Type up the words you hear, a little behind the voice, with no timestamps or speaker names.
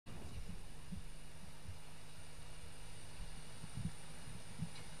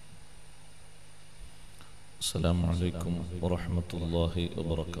السلام عليكم ورحمة الله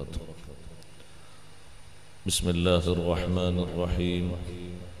وبركاته. بسم الله الرحمن الرحيم.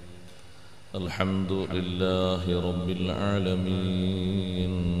 الحمد لله رب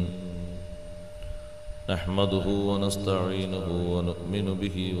العالمين، نحمده ونستعينه ونؤمن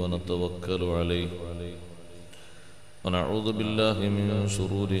به ونتوكل عليه، ونعوذ بالله من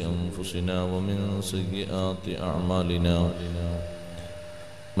شرور أنفسنا ومن سيئات أعمالنا.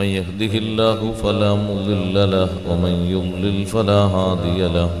 من يهده الله فلا مضل له ومن يضلل فلا هادي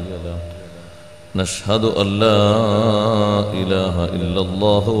له. نشهد أن لا إله إلا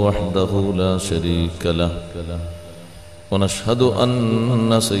الله وحده لا شريك له، ونشهد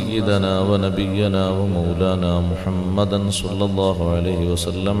أن سيدنا ونبينا ومولانا محمدا صلى الله عليه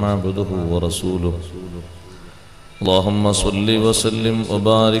وسلم عبده ورسوله. اللهم صل وسلم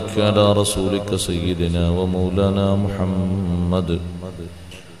وبارك على رسولك سيدنا ومولانا محمد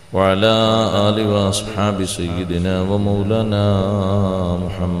وعلى آل وأصحاب سيدنا ومولانا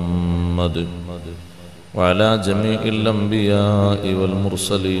محمد وعلى جميع الأنبياء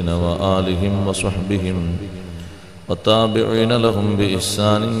والمرسلين وآلهم وصحبهم والتابعين لهم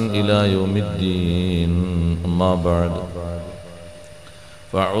بإحسان إلى يوم الدين. أما بعد،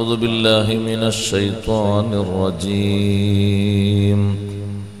 فأعوذ بالله من الشيطان الرجيم.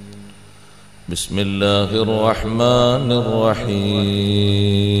 بسم الله الرحمن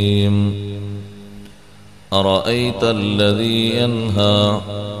الرحيم. أرأيت الذي ينهى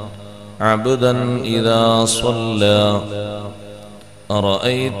عبدا إذا صلى،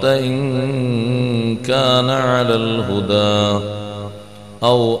 أرأيت إن كان على الهدى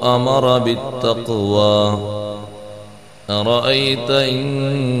أو أمر بالتقوى، أرأيت إن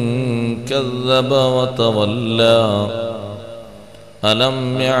كذب وتولى، ألم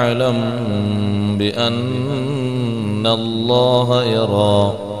يعلم بأن الله يرى،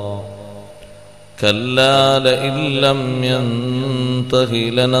 كلا لئن لم ينته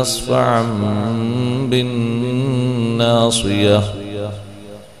لنصفعا بالناصية،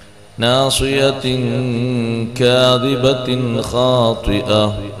 ناصية كاذبة خاطئة،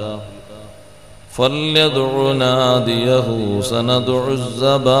 فليدع ناديه سندع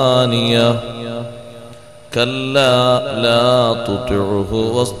الزبانية، كلا لا تطعه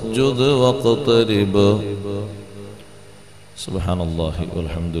واسجد واقترب. سبحان الله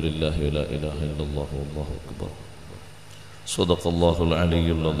والحمد لله ولا إله إلا الله والله أكبر. صدق الله العلي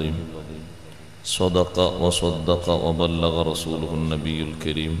العظيم، صدق وصدق وبلغ رسوله النبي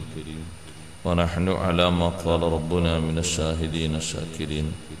الكريم، ونحن على ما قال ربنا من الشاهدين الشاكرين،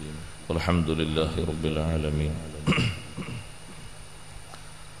 والحمد لله رب العالمين.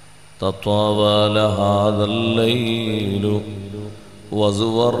 تطاول هذا الليل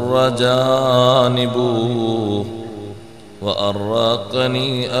وزور جانبه، وأراقني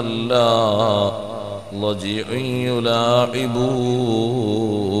ألا ضجيع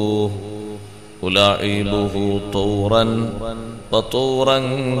ألاعبه طورا وطورا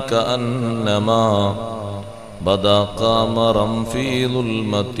كأنما بدا قمرا في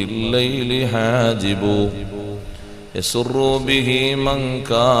ظلمة الليل حاجب، يسر به من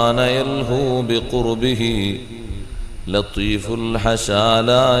كان يلهو بقربه، لطيف الحشا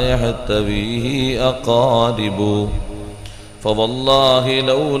لا يحتويه أقارب، فوالله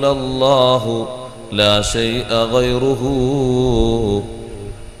لولا الله لا شيء غيره،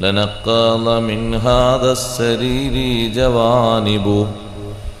 لنقال من هذا السرير جوانب،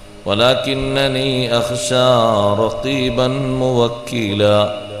 ولكنني أخشى رقيبا موكلا،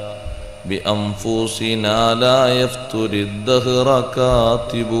 بأنفسنا لا يفتر الدهر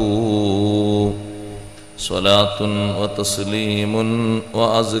كاتب. صلاة وتسليم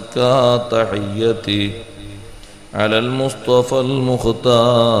وأزكى تحيتي على المصطفى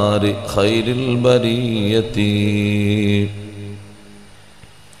المختار خير البرية.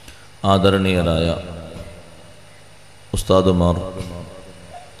 ആദരണീയരായ ഉസ്താദുമാർ,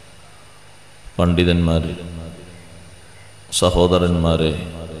 പണ്ഡിതന്മാർ, സഹോദരന്മാരെ,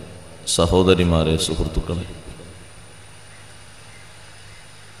 സഹോദരിമാരെ, സുഹൃത്തുക്കളെ,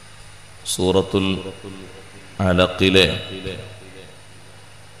 സൂറത്തുൽ അലഖിലെ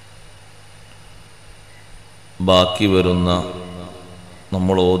ബാക്കി വരുന്ന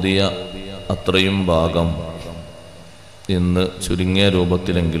നമ്മൾ ഓതിയ അത്രയും ഭാഗം ഇന്ന് ചുരുങ്ങിയ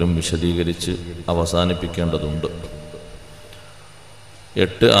രൂപത്തിലെങ്കിലും വിശദീകരിച്ച് അവസാനിപ്പിക്കേണ്ടതുണ്ട്.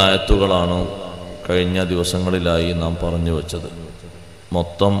 8 ആയത്തുകളാണ് കഴിഞ്ഞ ദിവസങ്ങളിലായി നാം പറഞ്ഞു വച്ചത്.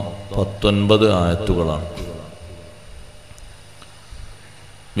 മൊത്തം 19 ആയത്തുകളാണ്.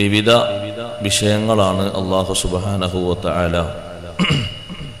 വിവിധ വിഷയങ്ങളാണ് അല്ലാഹു സുബ്ഹാനഹു വ തആല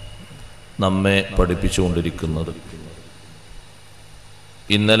നമ്മെ പഠിപ്പിച്ചുകൊണ്ടിരിക്കുന്നത്.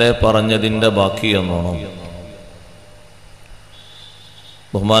 ഇന്നലെ പറഞ്ഞതിൻ്റെ ബാക്കി എന്നോണം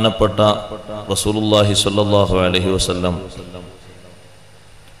ബഹുമാനപ്പെട്ട റസൂലുള്ളാഹി സ്വല്ലല്ലാഹു അലൈഹി വസല്ലം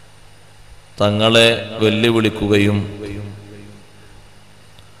തങ്ങളെ വെല്ലുവിളിക്കുകയും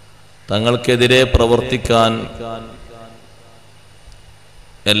തങ്ങൾക്കെതിരെ പ്രവർത്തിക്കാൻ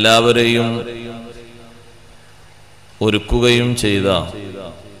എല്ലാവരെയും ഒരുക്കുകയും ചെയ്ത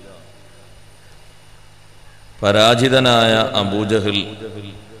പരാജിതനായ അബൂജഹൽ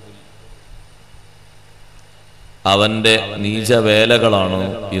അവന്റെ നീചവേലകളാണ്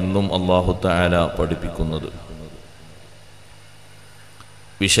ഇന്നും അല്ലാഹു തആല പഠിപ്പിക്കുന്നത്.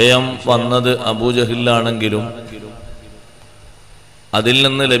 വിഷയം വന്നത് അബൂജഹലിലാണെങ്കിലും അതിൽ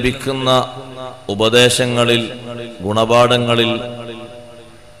നിന്ന് ലഭിക്കുന്ന ഉപദേശങ്ങളിൽ, ഗുണപാഠങ്ങളിൽ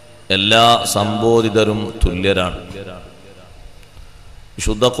എല്ലാ സംബോധിതരും തുല്യരാണ്.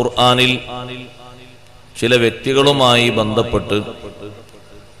 വിശുദ്ധ ഖുർആനിൽ ചില വ്യക്തികളുമായി ബന്ധപ്പെട്ട്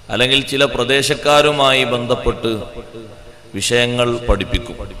അല്ലെങ്കിൽ ചില പ്രദേശക്കാരുമായി ബന്ധപ്പെട്ട് വിഷയങ്ങൾ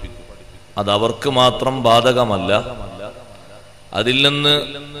പഠിപ്പിക്കും. അതവർക്ക് മാത്രം ബാധകമല്ല, അതിൽ നിന്ന്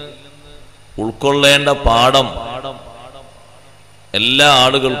ഉൾക്കൊള്ളേണ്ട പാഠം എല്ലാ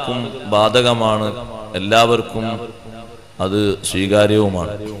ആളുകൾക്കും ബാധകമാണ്, എല്ലാവർക്കും അത്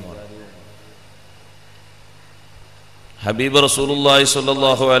സ്വീകാര്യവുമാണ്. ഹബീബ് റസൂലുള്ളാഹി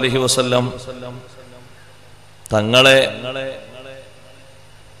സ്വല്ലല്ലാഹു അലൈഹി വസല്ലം തങ്ങളെ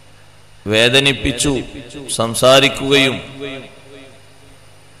വേദനിപ്പിച്ചു സംസാരിക്കുകയും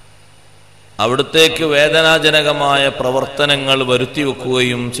അവിടത്തേക്ക് വേദനാജനകമായ പ്രവർത്തനങ്ങൾ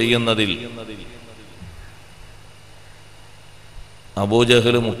വരുത്തിവെക്കുകയും ചെയ്യുന്നതിൽ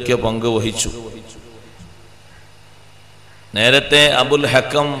അബൂജഹൽ മുഖ്യ പങ്ക് വഹിച്ചു. നേരത്തെ അബുൽ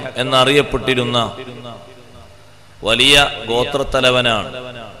ഹക്കം എന്നറിയപ്പെട്ടിരുന്ന വലിയ ഗോത്രത്തലവനാണ്.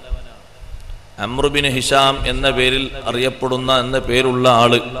 അംർ ബിൻ ഹിഷാം എന്ന പേരിൽ അറിയപ്പെടുന്ന പേരുള്ള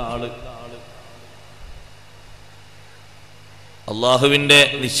ആള് അള്ളാഹുവിന്റെ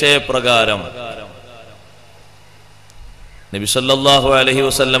നിശ്ചയപ്രകാരം നബി സല്ലല്ലാഹു അലൈഹി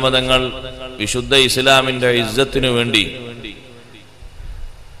വസല്ലമ തങ്ങൾ വിശുദ്ധ ഇസ്ലാമിന്റെ ഇസ്സത്തിനു വേണ്ടി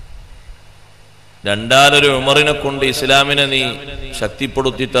രണ്ടാലൊരു ഉമറിനെ കൊണ്ട് ഇസ്ലാമിനെ നീ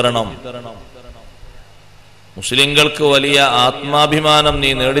ശക്തിപ്പെടുത്തി തരണം, മുസ്ലിങ്ങൾക്ക് വലിയ ആത്മാഭിമാനം നീ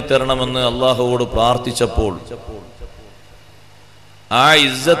നേടിത്തരണമെന്ന് അള്ളാഹുവോട് പ്രാർത്ഥിച്ചപ്പോൾ ആ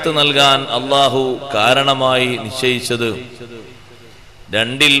ഇസ്സത്ത് നൽകാൻ അള്ളാഹു കാരണമായി നിശ്ചയിച്ചത്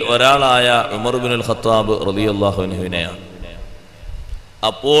രണ്ടിൽ ഒരാളായ ഉമർ ഇബ്നുൽ ഖത്താബ് റളിയല്ലാഹു അൻഹുവിനെയാണ്.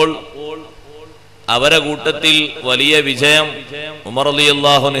 അപ്പോൾ അവരെ കൂട്ടത്തിൽ വലിയ വിജയം ഉമർ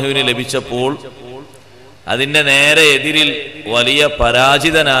റളിയല്ലാഹു അൻഹുവിന് ലഭിച്ചപ്പോൾ അതിന്റെ നേരെ എതിരിൽ വലിയ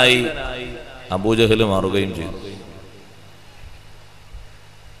പരാജിതനായി അബൂജഹൽ മാറുകയും ചെയ്തു.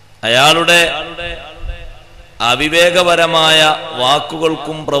 അയാളുടെ അവിവേകപരമായ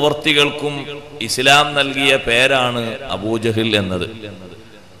വാക്കുകൾക്കും പ്രവൃത്തികൾക്കും ഇസ്ലാം നൽകിയ പേരാണ് അബൂജഹൽ എന്നത്.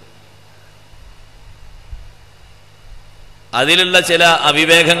 അതിലുള്ള ചില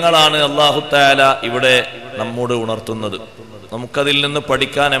അവിവേകങ്ങളാണ് അല്ലാഹു തആല ഇവിടെ നമ്മോട് ഉണർത്തുന്നത്. നമുക്കതിൽ നിന്ന്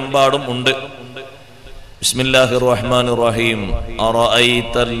പഠിക്കാൻ എമ്പാടും ഉണ്ട്. ബിസ്മില്ലാഹിർ റഹ്മാനിർ റഹീം.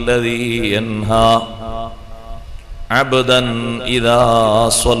 അറഅയ്തല്ലദീ യൻഹാ അബ്ദൻ ഇദാ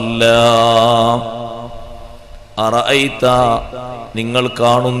സ്വല്ലാ. അറഅയ്ത നിങ്ങൾ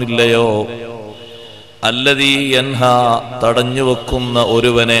കാണുന്നില്ലയോ, അല്ലദീ യൻഹാ തടഞ്ഞു വെക്കുന്ന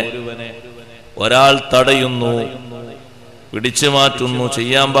ഒരുവനെ. ഒരാൾ തടയുന്നു, പിടിച്ചു മാറ്റുന്നു,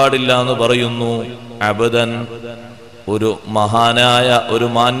 ചെയ്യാൻ പാടില്ല എന്ന് പറയുന്നു. അബ്ദൻ ഒരു മഹാനായ, ഒരു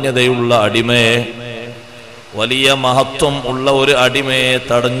മാന്യതയുള്ള അടിമയെ, വലിയ മഹത്വം ഉള്ള ഒരു അടിമയെ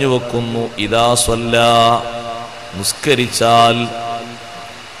തടഞ്ഞു വെക്കുന്നു. ഇദാ സ്വല്ലാ നിസ്കരിച്ചാൽ,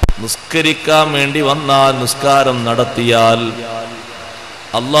 നിസ്കരിക്കാൻ വേണ്ടി വന്നാൽ, നിസ്കാരം നടത്തിയാൽ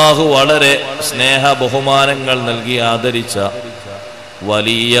അള്ളാഹു വളരെ സ്നേഹ ബഹുമാനങ്ങൾ നൽകി ആദരിച്ച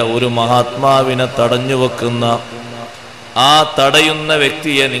വലിയ ഒരു മഹാത്മാവിനെ തടഞ്ഞു വെക്കുന്ന ആ തടയുന്ന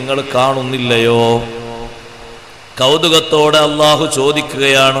വ്യക്തിയെ നിങ്ങൾ കാണുന്നില്ലയോ? കൗതുകത്തോടെ അള്ളാഹു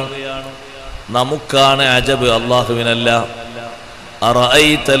ചോദിക്കുകയാണ്. നമുക്കാണ് അജബ്, അള്ളാഹുവിനല്ല.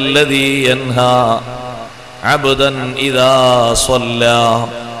 അറഅയ്തല്ലദീ യൻഹാ അബ്ദൻ ഇദാ സ്വല്ലാ.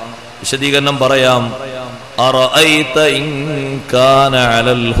 വിശദീകരണം പറയാം. അറഅയ്ത ഇൻ കാന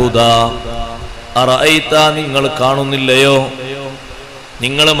അലൽ ഹുദാ. അറഅയ്ത നിങ്ങൾ കാണുന്നില്ലയോ,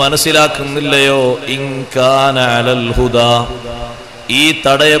 നിങ്ങൾ മനസ്സിലാക്കുന്നില്ലയോ? ഇൻ കാന അലൽ ഹുദാ ഈ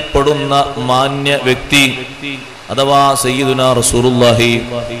തടയപ്പെടുന്ന മാന്യ വ്യക്തി അഥവാ സയ്യിദുനാ റസൂലുള്ളാഹി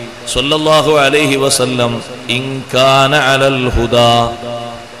സ്വല്ലല്ലാഹു അലൈഹി വസല്ലം ഇൻ കാന അലൽ ഹുദാ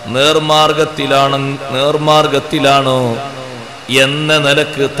നേർമാർഗത്തിലാണ് എന്ന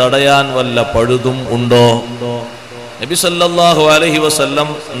നിലക്ക് തടയാൻ വല്ല പഴുതും ഉണ്ടോ? നബി സല്ലല്ലാഹു അലൈഹി വസല്ലം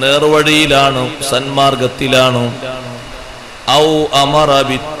നേർവഴിയിലാണ്, സന്മാർഗത്തിലാണ്. ഔ അമറ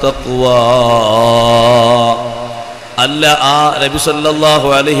ബിത്തഖ്വാ, അല്ല ആ നബി സല്ലല്ലാഹു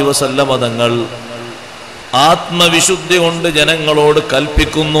അലൈഹി വസല്ലമ തങ്ങൾ ആത്മവിശുദ്ധി കൊണ്ട് ജനങ്ങളോട്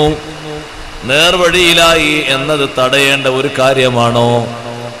കൽപ്പിക്കുന്നു. നേർവഴിയിലായി എന്നത് തടയേണ്ട ഒരു കാര്യമാണോ?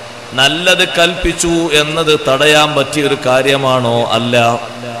 നല്ലത് കൽപ്പിച്ചു എന്നത് തടയാൻ പറ്റിയ ഒരു കാര്യമാണോ? അല്ല.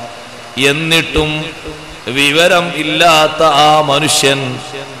 എന്നിട്ടും വിവരം ഇല്ലാത്ത ആ മനുഷ്യൻ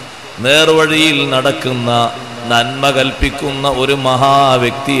നേർവഴിയിൽ നടക്കുന്ന നന്മ കൽപ്പിക്കുന്ന ഒരു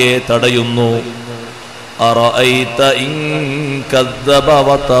മഹാവ്യക്തിയെ തടയുന്നു. അറഅയ്ത ഇൻ കദ്ദബ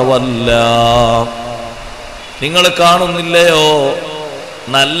വതവല്ല, നിങ്ങൾ കാണുന്നില്ലയോ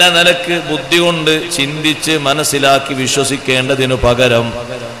നല്ല നിലക്ക് ബുദ്ധി കൊണ്ട് ചിന്തിച്ച് മനസ്സിലാക്കി വിശ്വസിക്കേണ്ടതിനു പകരം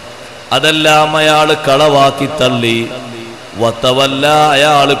അതെല്ലാം അയാൾ കളവാക്കി തള്ളി, വതവല്ല,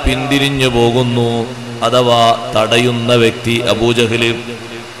 അയാൾ പിന്തിരിഞ്ഞു പോകുന്നു. അഥവാ തടയുന്ന വ്യക്തി അബൂജഹൽ,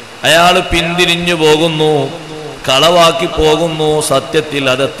 അയാൾ പിന്തിരിഞ്ഞു പോകുന്നു, കളവാക്കി പോകുന്നു. സത്യത്തിൽ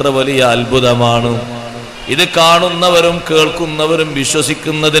അതെത്ര വലിയ അത്ഭുതമാണ്. ഇത് കാണുന്നവരും കേൾക്കുന്നവരും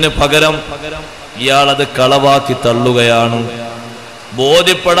വിശ്വസിക്കുന്നതിന് പകരം ഇയാളത് കളവാക്കി തള്ളുകയാണ്.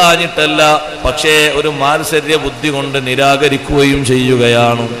 ബോധ്യപ്പെടാഞ്ഞിട്ടല്ല, പക്ഷേ ഒരു മാത്സര്യ ബുദ്ധി കൊണ്ട് നിരാകരിക്കുകയും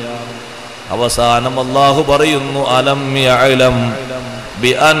ചെയ്യുകയാണ്. അവസാനം അല്ലാഹു പറയുന്നു, അലം യഅലം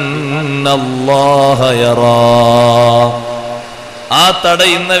ബിഅന്നല്ലാഹ യറാ, ആ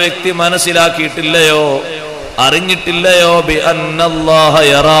തടയുന്ന വ്യക്തി മനസ്സിലാക്കിയിട്ടില്ലയോ, അറിഞ്ഞിട്ടില്ലയോ? ബിഅന്നല്ലാഹ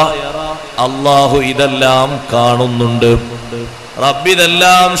യറാ, അല്ലാഹു ഇതെല്ലാം കാണുന്നുണ്ട്.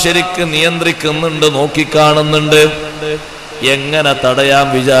 റബ്ബിതെല്ലാം ശരിക്ക് നിയന്ത്രിക്കുന്നുണ്ട്, നോക്കിക്കാണുന്നുണ്ട്. എങ്ങനെ തടയാൻ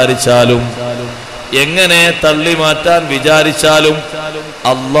വിചാരിച്ചാലും, എങ്ങനെ തള്ളി മാറ്റാൻ വിചാരിച്ചാലും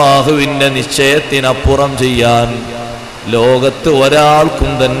അല്ലാഹുവിന്റെ നിശ്ചയത്തിനപ്പുറം ചെയ്യാൻ ലോകത്ത്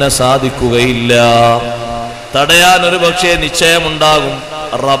ഒരാൾക്കും തന്നെ സാധിക്കുകയില്ല. തടയാൻ ഒരു പക്ഷേ നിശ്ചയമുണ്ടാകും.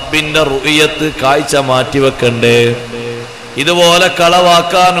 റബ്ബിന്റെ റുഇയത്ത് കാഴ്ച മാറ്റിവെക്കണ്ടേ? ഇതുപോലെ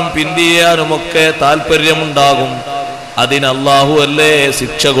കളവാക്കാനും പിന്തിരിയാനുമൊക്കെ താല്പര്യമുണ്ടാകും. അതിന് അല്ലാഹു അല്ലേ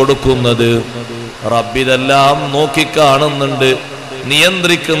ശിക്ഷ കൊടുക്കുന്നത്. റബ്ബിതെല്ലാം നോക്കിക്കാണുന്നുണ്ട്,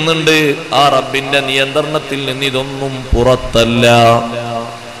 നിയന്ത്രിക്കുന്നുണ്ട്. ആ റബ്ബിന്റെ നിയന്ത്രണത്തിൽ നിന്ന് ഇതൊന്നും പുറത്തല്ല.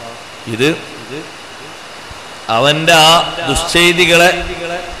 ഇത് അവന്റെ ആ ദുശ്ചെയ്തികളെ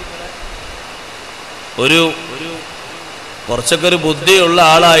കുറച്ചൊക്കെ ഒരു ബുദ്ധിയുള്ള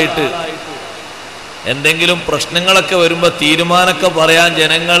ആളായിട്ട് എന്തെങ്കിലും പ്രശ്നങ്ങളൊക്കെ വരുമ്പോൾ തീരുമാനമൊക്കെ പറയാൻ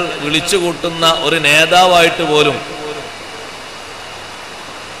ജനങ്ങൾ വിളിച്ചു കൂട്ടുന്ന ഒരു നേതാവായിട്ട് പോലും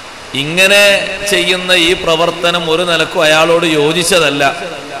ഇങ്ങനെ ചെയ്യുന്ന ഈ പ്രവർത്തനം ഒരു നിലക്കും അയാളോട് യോജിച്ചതല്ല.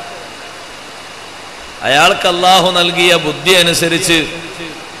 അയാൾക്ക് അല്ലാഹു നൽകിയ ബുദ്ധി അനുസരിച്ച്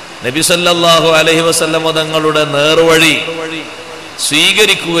നബി സല്ലല്ലാഹു അലൈഹി വസല്ലം തങ്ങളുടെ നേർവഴി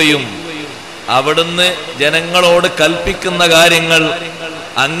സ്വീകരിക്കുകയും അവിടുന്ന് ജനങ്ങളോട് കൽപ്പിക്കുന്ന കാര്യങ്ങൾ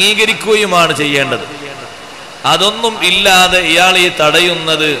അംഗീകരിക്കുകയുമാണ് ചെയ്യേണ്ടത്. അതൊന്നും ഇല്ലാതെ ഇയാൾ ഈ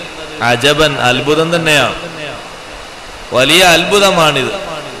തടയുന്നത് അജബൻ, അത്ഭുതം തന്നെയാണ്. വലിയ അത്ഭുതമാണിത്.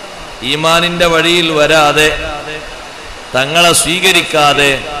 ഈമാനിന്റെ വഴിയിൽ വരാതെ, തങ്ങളെ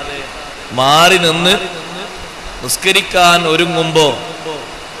സ്വീകരിക്കാതെ മാറി നിന്ന് നിസ്കരിക്കാൻ ഒരുങ്ങുമ്പോൾ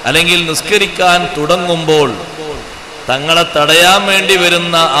അല്ലെങ്കിൽ നിസ്കരിക്കാൻ തുടങ്ങുമ്പോൾ തങ്ങളെ തടയാൻ വേണ്ടി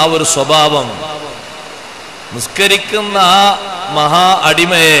വരുന്ന ആ ഒരു സ്വഭാവം, നിസ്കരിക്കുന്ന ആ മഹാ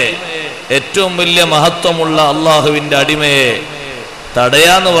അടിമയെ, ഏറ്റവും വലിയ മഹത്വമുള്ള അള്ളാഹുവിന്റെ അടിമയെ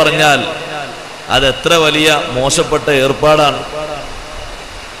തടയാന്ന് പറഞ്ഞാൽ അതെത്ര വലിയ മോശപ്പെട്ട ഏർപ്പാടാണ്.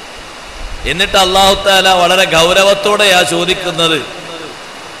 എന്നിട്ട് അല്ലാഹു തആല വളരെ ഗൗരവത്തോടെയാ ചോദിക്കുന്നത്,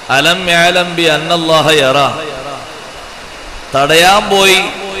 അലം യഅലം ബി അന്നല്ലാഹ യറാ. തടയാൻ പോയി,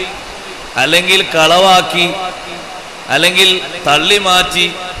 അല്ലെങ്കിൽ കളവാക്കി, അല്ലെങ്കിൽ തള്ളി മാറ്റി,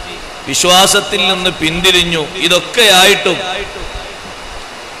 വിശ്വാസത്തിൽ നിന്ന് പിന്തിരിഞ്ഞു, ഇതൊക്കെയായിട്ടും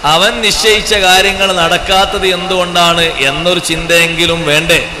അവൻ നിശ്ചയിച്ച കാര്യങ്ങൾ നടക്കാത്തത് എന്തുകൊണ്ടാണ് എന്നൊരു ചിന്തയെങ്കിലും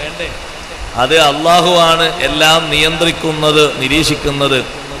വേണ്ടേ? അത് അല്ലാഹുവാണ് എല്ലാം നിയന്ത്രിക്കുന്നത്, നിരീക്ഷിക്കുന്നത്.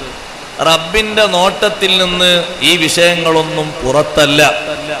 റബ്ബിന്റെ നോട്ടത്തിൽ നിന്ന് ഈ വിഷയങ്ങളൊന്നും പുറത്തല്ല.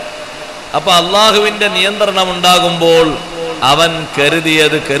 അപ്പൊ അള്ളാഹുവിന്റെ നിയന്ത്രണം ഉണ്ടാകുമ്പോൾ അവൻ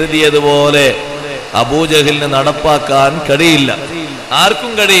കരുതിയതുപോലെ അബൂജഹലിന് നടപ്പാക്കാൻ കഴിയില്ല,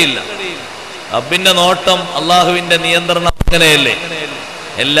 ആർക്കും കഴിയില്ല. റബ്ബിന്റെ നോട്ടം, അള്ളാഹുവിന്റെ നിയന്ത്രണം അങ്ങനെയല്ലേ?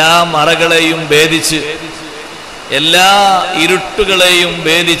 എല്ലാ മറകളെയും ഭേദിച്ച്, എല്ലാ ഇരുട്ടുകളെയും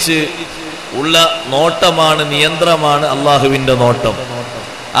ഭേദിച്ച് ഉള്ള നോട്ടമാണ്, നിയന്ത്രണമാണ് അള്ളാഹുവിന്റെ നോട്ടം.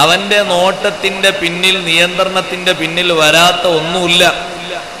 അവന്റെ നോട്ടത്തിന്റെ പിന്നിൽ, നിയന്ത്രണത്തിന്റെ പിന്നിൽ വരാത്ത ഒന്നുമില്ല.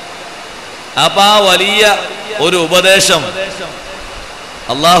 അപ്പൊ ആ വലിയ ഒരു ഉപദേശം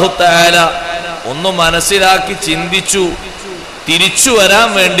അല്ലാഹു തആല ഒന്ന് മനസ്സിലാക്കി ചിന്തിച്ചു തിരിച്ചു വരാൻ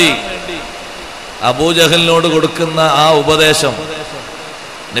വേണ്ടി അബൂജഹലിനോട് കൊടുക്കുന്ന ആ ഉപദേശം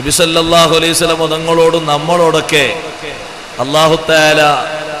നബി സല്ലല്ലാഹു അലൈഹി വസല്ലം തങ്ങളോടും നമ്മളോടൊക്കെ അല്ലാഹു തആല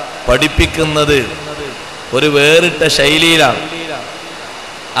പഠിപ്പിക്കുന്നത് ഒരു വേറിട്ട ശൈലിയിലാണ്.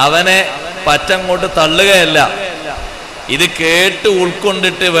 അവനെ പറ്റങ്ങോട്ട് തള്ളുകയല്ല, ഇത് കേട്ട്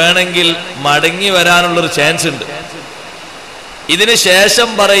ഉൾക്കൊണ്ടിട്ട് വേണമെങ്കിൽ മടങ്ങി വരാനുള്ളൊരു ചാൻസ് ഉണ്ട്. ഇതിന് ശേഷം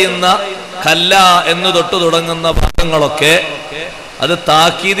പറയുന്ന കല്ല എന്ന് തൊട്ട് തുടങ്ങുന്ന ഭാഗങ്ങളൊക്കെ അത്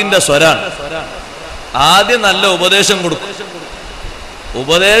താക്കീദിന്റെ സ്വരാണ്. ആദ്യം നല്ല ഉപദേശം കൊടുക്കും,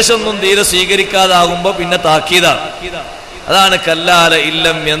 ഉപദേശമൊന്നും തീരെ സ്വീകരിക്കാതാകുമ്പോ പിന്നെ താക്കീതാണ്. അതാണ് കല്ലാല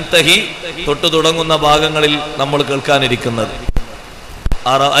ഇല്ലം യന്തഹി തൊട്ട് തുടങ്ങുന്ന ഭാഗങ്ങളിൽ നമ്മൾ കേൾക്കാനിരിക്കുന്നത്.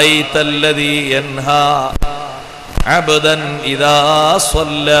 അറഅയ്തല്ലദീ യൻഹാ അബ്ദൻ ഇദാ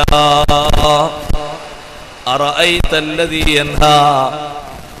സ്വല്ലാ അറഅയ്തല്ലദീ യൻഹാ,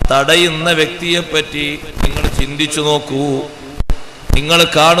 തടയുന്ന വ്യക്തിയെ പറ്റി നിങ്ങൾ ചിന്തിച്ചു നോക്കൂ. നിങ്ങൾ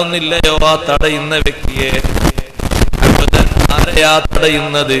കാണുന്നില്ലയോ ആ തടയുന്ന വ്യക്തിയെ? അബ്ദൻ, ആരെയാ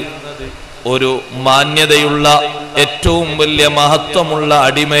തടയുന്നത്? ഒരു മാന്യതയുള്ള ഏറ്റവും വലിയ മഹത്വമുള്ള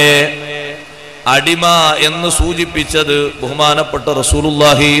അടിമയെ. അടിമ എന്ന് സൂചിപ്പിച്ചത് ബഹുമാനപ്പെട്ട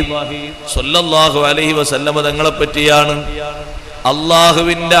റസൂലുള്ളാഹി സ്വല്ലല്ലാഹു അലൈഹി വസല്ലമ തങ്ങളെ പറ്റിയാണ്.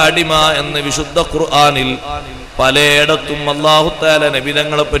 അള്ളാഹുവിന്റെ അടിമ എന്ന് വിശുദ്ധ ഖുർആനിൽ പലയിടത്തും അല്ലാഹു തആല നബി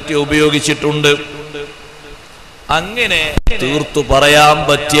തങ്ങളെ പറ്റി ഉപയോഗിച്ചിട്ടുണ്ട്. അങ്ങനെ തീർത്തു പറയാൻ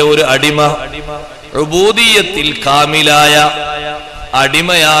പറ്റിയ ഒരു അടിമ, ഉബൂദിയത്തിൽ കാമിലായ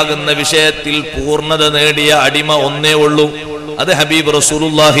അടിമയാകുന്ന വിഷയത്തിൽ പൂർണ്ണത നേടിയ അടിമ ഒന്നേ ഉള്ളൂ. അത് ഹബീബ്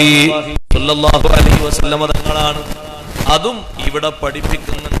റസൂലുള്ളാഹി സ്വല്ലല്ലാഹു അലൈഹി വസല്ലമ തങ്ങളാണ്. അതും ഇവിടെ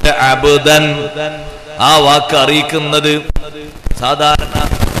പഠിപ്പിക്കുന്നുണ്ട്. അബ്ദൻ, ആ വാക്ക് അറിയിക്കുന്നത് സാധാരണ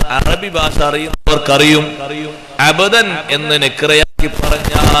അറബി ഭാഷ അറിയുന്നവർക്കറിയും. അബ്ദൻ എന്ന് നിക്റയാക്കി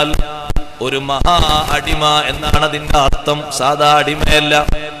പറഞ്ഞാൽ ഒരു മഹാ അടിമ എന്നാണ് അതിന്റെ അർത്ഥം. സാധാ അടിമയല്ല.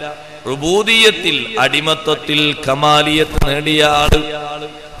 റുബൂദിയത്തിൽ അടിമത്വത്തിൽ കമാലിയത്ത് നേടിയ ആള്.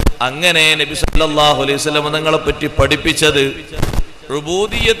 അങ്ങനെ നബി സല്ലല്ലാഹു അലൈഹി വസല്ലം തങ്ങളെ പറ്റി പഠിപ്പിച്ചത്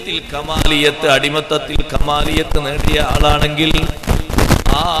റുബൂദിയത്തിൽ കമാലിയത്ത്, അടിമത്വത്തിൽ കമാലിയത്ത് നേടിയ ആളാണെങ്കിൽ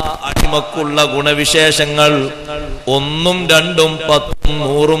ആ അടിമക്കുള്ള ഗുണവിശേഷങ്ങൾ ഒന്നും രണ്ടും പത്തും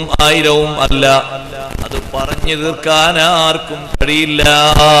നൂറും ആയിരവും അല്ല, അത് പറഞ്ഞു തീർക്കാൻ ആർക്കും കഴിയില്ല.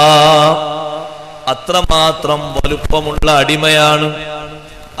 അത്രമാത്രം വലുപ്പമുള്ള അടിമയാണ്.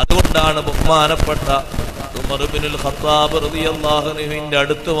 അതുകൊണ്ടാണ് ബഹുമാനപ്പെട്ട ഉമർ ഇബ്നുൽ ഖത്താബ് റളിയല്ലാഹു അൻഹുവിന്റെ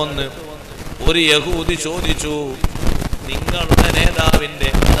അടുത്ത് വന്ന് ഒരു യഹൂദി ചോദിച്ചു, നിങ്ങളുടെ നേതാവിന്റെ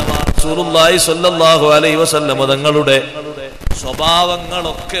റസൂലുള്ളാഹി സ്വല്ലല്ലാഹു അലൈഹി വസല്ലം തങ്ങളുടെ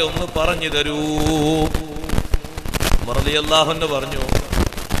സ്വഭാവങ്ങളൊക്കെ ഒന്ന് പറഞ്ഞു തരൂ. ഉമർ റളിയല്ലാഹു അൻഹു പറഞ്ഞു,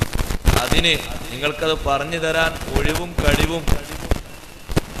 അതിന് നിങ്ങൾക്കത് പറഞ്ഞു തരാൻ ഒഴിവും കഴിവും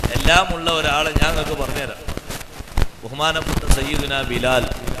എല്ലാം ഉള്ള ഒരാളെ ഞങ്ങൾക്ക് പറഞ്ഞുതരാം. ബഹുമാനപ്പെട്ട സയ്യിദുനാ ബിലാൽ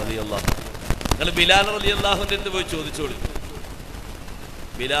റളിയല്ലാഹു, നിങ്ങൾ ബിലാൽ റളിയല്ലാഹുവിന്റെ അടുത്ത് പോയി ചോദിച്ചോളൂ.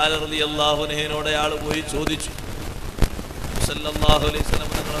 ബിലാൽ റളിയല്ലാഹുവിനോട് അയാൾ പോയി ചോദിച്ചു, സല്ലല്ലാഹു അലൈഹി വസല്ലം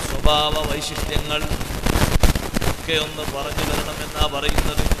തങ്ങളുടെ സ്വഭാവ വൈശിഷ്ട്യങ്ങൾ ഒക്കെ ഒന്ന് പറഞ്ഞു തരണമെന്നാ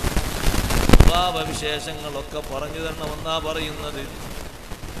പറയുന്നത്. സ്വഭാവ വിശേഷങ്ങളൊക്കെ പറഞ്ഞു തരണമെന്നാ പറയുന്നത്.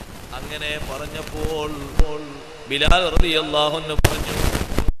 അങ്ങനെ പറഞ്ഞപ്പോൾ ബിലാൽ റളിയല്ലാഹു അൻഹു പറഞ്ഞു,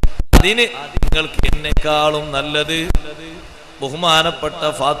 അതിന് നിങ്ങൾക്ക് എന്നെക്കാളും നല്ലത് ബഹുമാനപ്പെട്ട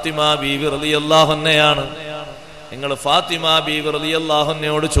ഫാത്തിമ ബീവി റളിയല്ലാഹു അൻഹയാണ്. നിങ്ങൾ ഫാത്തിമ ബീവി റളിയല്ലാഹു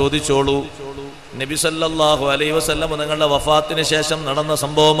അൻഹയോട് ചോദിച്ചോളൂ. നബി സല്ലല്ലാഹു അലൈഹി വസല്ലം നിങ്ങളുടെ വഫാത്തിന് ശേഷം നടന്ന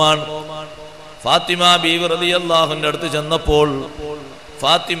സംഭവമാണ്. ഫാത്തിമ ബീവി റളിയല്ലാഹു അൻഹയുടെ അടുത്ത് ചെന്നപ്പോൾ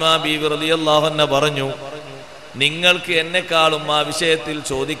ഫാത്തിമ ബീവി റളിയല്ലാഹു അൻഹ പറഞ്ഞു, നിങ്ങൾക്ക് എന്നെക്കാളും ആ വിഷയത്തിൽ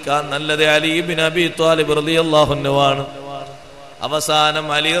ചോദിക്കാൻ നല്ലത് അലി ഇബ്നു അബീ ത്വാലിബ് റളിയല്ലാഹു അൻഹു ആണ്. അവസാനം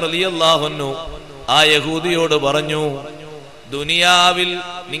അലി റളിയല്ലാഹു അൻഹു ആ യഹൂദിയോട് പറഞ്ഞു, ദുനിയാവിൽ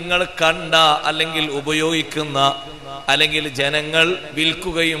നിങ്ങൾ കണ്ട അല്ലെങ്കിൽ ഉപയോഗിക്കുന്ന അല്ലെങ്കിൽ ജനങ്ങൾ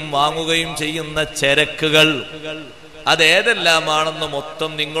വിൽക്കുകയും വാങ്ങുകയും ചെയ്യുന്ന ചരക്കുകൾ അതേതെല്ലാമാണെന്ന്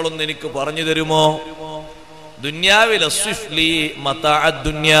മൊത്തം നിങ്ങളൊന്ന് എനിക്ക് പറഞ്ഞു തരുമോ? ദുനിയാവിൽ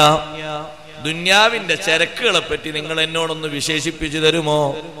ദുനിയാവിന്റെ ചരക്കുകളെ പറ്റി നിങ്ങൾ എന്നോടൊന്ന് വിശേഷിപ്പിച്ചു തരുമോ?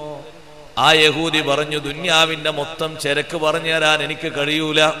 ആ യഹൂദി പറഞ്ഞു, ദുനിയാവിന്റെ മൊത്തം ചരക്ക് പറഞ്ഞു തരാൻ എനിക്ക്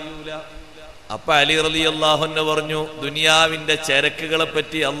കഴിയൂല. അപ്പൊ അലി റളിയല്ലാഹു അൻഹു പറഞ്ഞു, ദുനിയാവിന്റെ ചരക്കുകളെ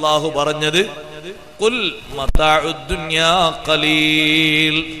പറ്റി അള്ളാഹു പറഞ്ഞത് ഖുൽ മതാഉദ് ദുനിയാ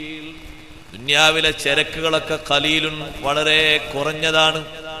ഖലീൽ, ദുനിയാവിലെ ചരക്കുകളൊക്കെ ഖലീലുൻ, വളരെ കുറഞ്ഞതാണ്,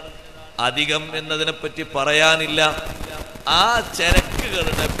 അധികം എന്നതിനെ പറ്റി പറയാനില്ല. ആ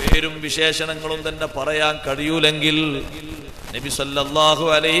ചരക്കുകളുടെ പേരും വിശേഷണങ്ങളും തന്നെ പറയാൻ കഴിയൂലെങ്കിൽ നബി സല്ലല്ലാഹു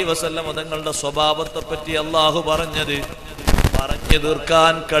അലൈഹി വസല്ലം തങ്ങളുടെ സ്വഭാവത്തെ പറ്റി അള്ളാഹു പറഞ്ഞത് പറഞ്ഞു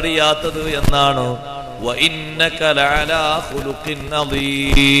തീർക്കാൻ കഴിയാത്തത് എന്നാണ്. വഇന്നക ലഅലാ ഖുലുഖിൻ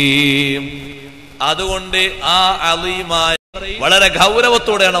അദീം. അതുകൊണ്ട് ആ അളീമായ വളരെ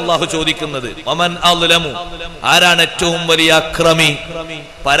ഗൗരവത്തോടെയാണ് അള്ളാഹു ചോദിക്കുന്നത്. വമൻ അദ്ലമു, ആരാണ് ഏറ്റവും വലിയ അക്രമി,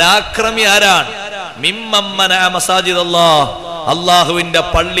 പരാക്രമി ആരാണ്? മിമ്മൻ മനഅ മസാജിദല്ലാഹ്, അള്ളാഹുവിന്റെ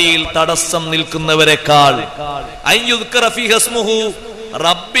പള്ളിയിൽ തടസ്സം നിൽക്കുന്നവരെക്കാൾ. അയ്യുദ്കറ ഫീഹി ഇസ്മുഹു,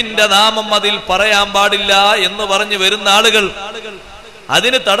 റബ്ബിന്റെ നാമം അതിൽ പറയാൻ പാടില്ല എന്ന് പറഞ്ഞു വരുന്ന ആളുകൾ,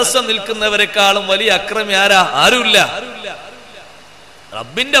 അതിന് തടസ്സം നിൽക്കുന്നവരെക്കാളും വലിയ അക്രമി ആരാ? ആരുമില്ല.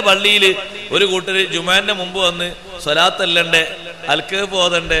 റബ്ബിന്റെ പള്ളിയിൽ ഒരു കൂട്ടര് ജുമാന്റെ മുമ്പ് വന്ന് സ്വലാത്ത് ചെല്ലണ്ടേ, അൽക്കഹഫ്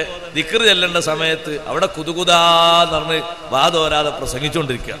ഓതണ്ടേ, ദിക്ർ ചെല്ലേണ്ട സമയത്ത് അവിടെ കുതുകുതാന്ന് പറഞ്ഞ് വാതോരാതെ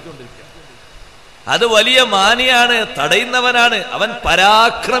പ്രസംഗിച്ചുകൊണ്ടിരിക്കുക. അത് വലിയ മാനിയാണ്, തടയുന്നവനാണ്, അവൻ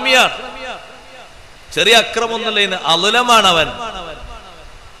പരാക്രമിയാണ്. ചെറിയ അക്രമൊന്നുമില്ല, അലുലമാണ് അവൻ.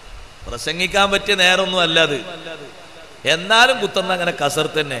 പ്രസംഗിക്കാൻ പറ്റിയ നേരമൊന്നും അല്ല അത്. എന്നാലും കുത്തുന്ന അങ്ങനെ കസർ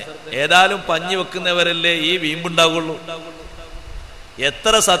തന്നെ. ഏതായാലും പഞ്ഞി വെക്കുന്നവരല്ലേ ഈ വീമ്പുണ്ടാവുള്ളൂ.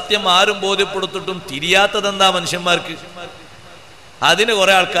 എത്ര സത്യം ആരും ബോധ്യപ്പെടുത്തിട്ടും തിരിയാത്തതെന്താ മനുഷ്യന്മാർക്ക്? അതിന്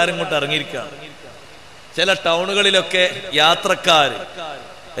കുറെ ആൾക്കാർ ഇങ്ങോട്ട് ഇറങ്ങിയിരിക്കുകയാണ്. ചില ടൗണുകളിലൊക്കെ യാത്രക്കാര്,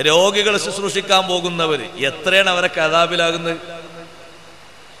 രോഗികളെ ശുശ്രൂഷിക്കാൻ പോകുന്നവര്, എത്രയാണ് അവരെ കഥാപിലാകുന്നത്?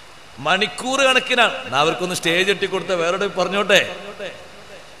 മണിക്കൂർ കണക്കിനാണ്. അവർക്കൊന്ന് സ്റ്റേജ് കെട്ടിക്കൊടുത്ത വേറെ പറഞ്ഞോട്ടെ.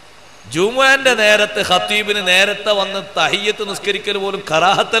 ജുമുഅന്റെ നേരത്ത് ഖത്തീബിന് നേരത്തെ വന്ന് തഹിയ്യത്ത് നിസ്കരിക്കൽ പോലും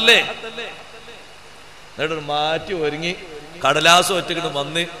കറാഹത്തല്ലേ? എന്നിട്ട് മാറ്റി ഒരുങ്ങി കടലാസം ഒറ്റക്കിട്ട്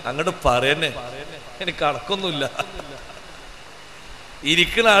വന്ന് അങ്ങോട്ട് പറയന്നെ, എനിക്ക് കണക്കൊന്നുമില്ല.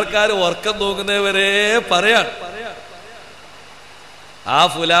 ഇരിക്കുന്ന ആൾക്കാർ ഉറക്കം തോന്നുന്നവരെ പറയാൻ. ആ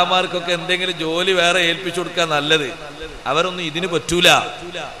ഫുലാമാർക്കൊക്കെ എന്തെങ്കിലും ജോലി വേറെ ഏൽപ്പിച്ചു കൊടുക്കാൻ നല്ലത്. അവരൊന്നും ഇതിന് പറ്റൂല.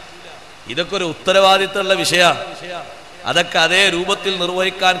 ഇതൊക്കെ ഒരു ഉത്തരവാദിത്തമുള്ള വിഷയമാണ്. അതൊക്കെ അതേ രൂപത്തിൽ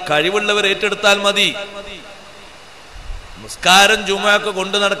നിർവഹിക്കാൻ കഴിവുള്ളവർ ഏറ്റെടുത്താൽ മതി. നിസ്കാരം ജുമുഅയൊക്കെ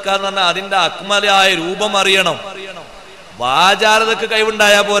കൊണ്ടു നടക്കാന്ന് പറഞ്ഞാൽ അതിന്റെ അക്മലായ രൂപം അറിയണം. വാചാരതക്ക്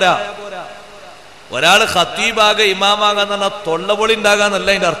കഴിവുണ്ടായാ പോരാ. ഒരാള് ഖത്തീബാകെ ഇമാമാകാന്ന് പറഞ്ഞാൽ തൊള്ളപൊളി ഉണ്ടാകാന്നല്ല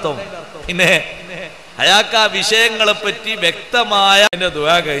അതിന്റെ അർത്ഥം. പിന്നെ അയാൾക്ക് ആ വിഷയങ്ങളെ പറ്റി വ്യക്തമായ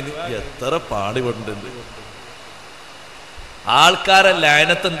ദുആ കഴിഞ്ഞ് എത്ര പാടുപെടുന്നുണ്ട്. ആൾക്കാരെ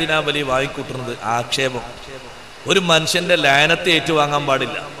ലയനത്ത് എന്തിനാ വലിയ വാങ്ങിക്കൂട്ടുന്നത്? ആക്ഷേപം. ഒരു മനുഷ്യന്റെ ലയനത്തെ ഏറ്റുവാങ്ങാൻ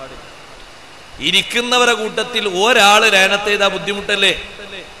പാടില്ല. ഇരിക്കുന്നവരെ കൂട്ടത്തിൽ ഒരാള് ലയനത്ത് ചെയ്താ ബുദ്ധിമുട്ടല്ലേ?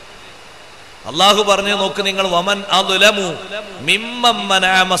 അള്ളാഹു പറഞ്ഞു നോക്ക് നിങ്ങൾ, വമൻ അദ്ലമു മിമ്മൻ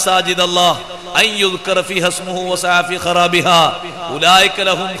മനഅ മസാജിദല്ലാഹ് അൻ യുദ്കറ ഫീഹി ഇസ്മുഹു വസഅ ഫീ ഖറാബിഹാ ഉലൈക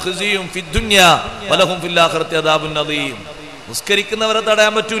ലഹും ഖിസിയും ഫിദ് ദുനിയ വലഹും ഫിൽ ആഖിറതി അദാബുൻ അദീം. നിസ്കരിക്കുന്നവരെ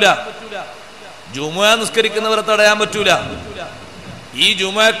തടയാൻ പറ്റൂല. ജുമുഅ നിസ്കരിക്കുന്നവരെ തടയാൻ പറ്റൂല. ഈ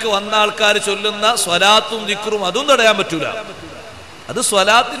ജുമുഅക്ക് വന്ന ആൾക്കാർ ചൊല്ലുന്ന സ്വലാത്തും ദിക്റും അതും തടയാൻ പറ്റൂല. അത്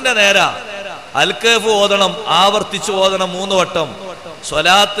സ്വലാത്തിന്റെ നേരാ. അൽക്കഹഫ് ഓതണം, ആവർത്തിച്ച് ഓതണം 3 വട്ടം.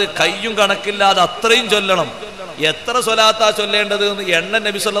 സ്വലാത്ത് കയ്യും കണക്കില്ലാതെ അത്രയും ചൊല്ലണം. എത്ര സ്വലാത്താ ചൊല്ലേണ്ടത് എന്ന് എണ്ണ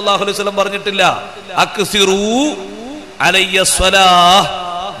നബി സല്ലല്ലാഹു അലൈഹി വസല്ലം പറഞ്ഞിട്ടില്ല. അക്സിറൂ അലയ്യ സ്വലാഹ്,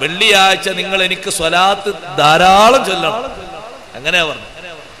 വെള്ളിയാഴ്ച നിങ്ങൾ എനിക്ക് സ്വലാത്ത് ധാരാളം ചൊല്ലണം, അങ്ങനെയാ പറഞ്ഞു.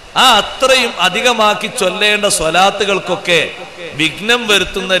 ആ അത്രയും അധികമാക്കി ചൊല്ലേണ്ട സ്വലാത്തുകൾക്കൊക്കെ വിഘ്നം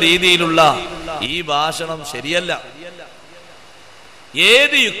വരുത്തുന്ന രീതിയിലുള്ള ഈ ഭാഷണം ശരിയല്ല.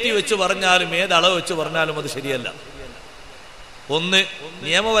 ഏത് യുക്തി വെച്ച് പറഞ്ഞാലും ഏത് അളവ് വെച്ച് പറഞ്ഞാലും അത് ശരിയല്ല. ഒന്ന്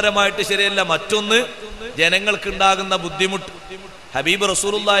നിയമപരമായിട്ട് ശരിയല്ല, മറ്റൊന്ന് ജനങ്ങൾക്ക് ഉണ്ടാകുന്ന ബുദ്ധിമുട്ട്. ഹബീബ്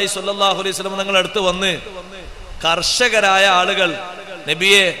റസൂലുള്ളാഹി സ്വല്ലല്ലാഹു അലൈഹി വസല്ലം ഞങ്ങളുടെ അടുത്ത് വന്ന് കർഷകരായ ആളുകൾ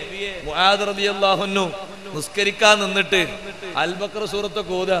നബിയെ മുആദ് റളിയല്ലാഹു അൻഹു നിസ്കരിക്കാൻ നിന്നിട്ട് അൽബഖറ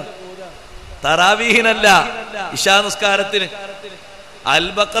സൂറത്തൊക്കെ ഓതാ. തറാവീഹിനല്ല, ഇശാ നിസ്കാരത്തിന്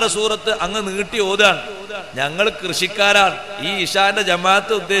അൽബഖറ സൂറത്ത് അങ്ങ് നീട്ടി ഓതാണ്. ഞങ്ങൾ കൃഷിക്കാരാണ്, ഈ ഇശാന്റെ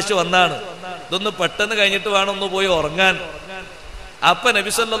ജമാഅത്ത് ഉദ്ദേശിച്ച് വന്നാണ്. ഇതൊന്ന് പെട്ടെന്ന് കഴിഞ്ഞിട്ട് വേണം ഒന്ന് പോയി ഉറങ്ങാൻ. അപ്പൊ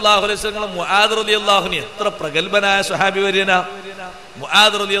നബി സല്ലല്ലാഹു അലൈഹി വസല്ലം മുആദ് റളിയല്ലാഹു അൻഹു, എത്ര പ്രഗൽഭനായ സ്വഹാബി വര്യനാ,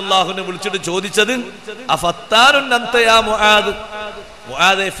 മുആദ് റളിയല്ലാഹു അൻഹു വിളിച്ചിട്ട് ചോദിച്ചത്, അഫത്താനുൻ അൻത യാ മുആദ്,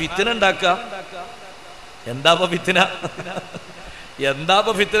 മുആദേ ഫിത്ന ഉണ്ടാക്ക. എന്താപ്പ ഫിത്ന? എന്താപ്പ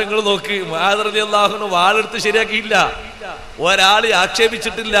ഫിത്നങ്ങൾ നോക്ക്. മുആദ് റളിയല്ലാഹു അൻഹു വാളെടുത്ത് ശരിയാക്കിയില്ല, ഒരാളെ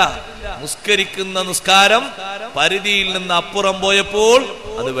ആക്ഷേപിച്ചിട്ടില്ല. നിസ്കരിക്കുന്ന നിസ്കാരം പരിധിയിൽ നിന്ന് അപ്പുറം പോയപ്പോൾ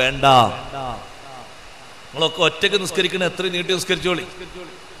അത് വേണ്ട. നിങ്ങളൊക്കെ ഒറ്റക്ക് നിസ്കരിക്കണ എത്ര നീട്ടി നിസ്കരിച്ചോളി.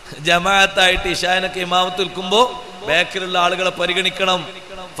 ജമാഅത്തായിട്ട് ഇശാനൊക്കെ ഇമാമത്ത് നിൽക്കുമ്പോ ബാക്കിലുള്ള ആളുകളെ പരിഗണിക്കണം.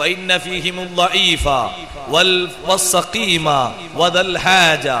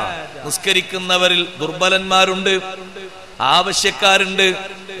 നിസ്കരിക്കുന്നവരിൽ ദുർബലന്മാരുണ്ട്, ആവശ്യക്കാരുണ്ട്,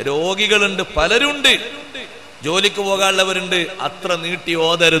 രോഗികളുണ്ട്, പലരുണ്ട്, ജോലിക്ക് പോകാനുള്ളവരുണ്ട്. അത്ര നീട്ടി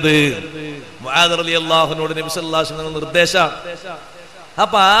ഓതരുത്. മുആദ് റളിയല്ലാഹു അൻഹുവിനോട് നബി സല്ലല്ലാഹു അലൈഹി വസല്ലം നിർദ്ദേശം.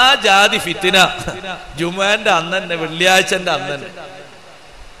 അപ്പൊ ആ ജാതി ഫിത്ന ജുമുഅന്റെ അന്ന് തന്നെ, വെള്ളിയാഴ്ചന്റെ അന്ന് തന്നെ.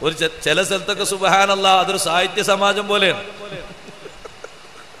 ഒരു ചില സ്ഥലത്തൊക്കെ സുബ്ഹാനല്ലാഹ് അതൊരു സാഹിത്യ സമാജം പോലെയാണ്.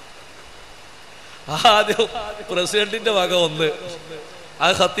 ആദ്യം പ്രസിഡന്റിന്റെ വക ഒന്ന്, ആ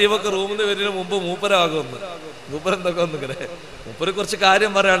ഖത്തീബൊക്കെ റൂമിൽ നിന്ന് വരുന്നതിന് മുമ്പ് മൂപ്പര വക ഒന്ന്. മൂപ്പർ എന്തൊക്കെ ഒന്ന് ഇങ്ങനെ മൂപ്പര് കുറച്ച്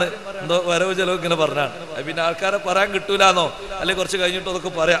കാര്യം പറയാണ്, എന്തോ വരവ് ചെലവ് ഇങ്ങനെ പറഞ്ഞാണ്. പിന്നെ ആൾക്കാരെ പറയാൻ കിട്ടൂലെന്നോ അല്ലെങ്കിൽ കുറച്ച് കഴിഞ്ഞിട്ടോ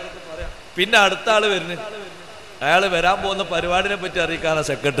അതൊക്കെ പറയാം. പിന്നെ അടുത്ത ആള് വരുന്നു, അയാള് വരാൻ പോകുന്ന പരിപാടിനെ പറ്റി അറിയിക്കാനാ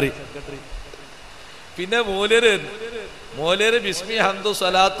സെക്രട്ടറി. പിന്നെ മോലേര് ബിസ്മി ഹംദും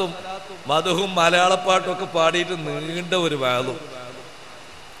സ്വലാത്തും മധുഹും മലയാളപ്പാട്ടും ഒക്കെ പാടിയിട്ട് നീണ്ട ഒരു വാളും.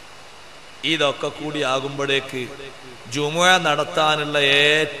 ഇതൊക്കെ കൂടി ആകുമ്പോഴേക്ക് ജുമുഅ നടത്താനുള്ള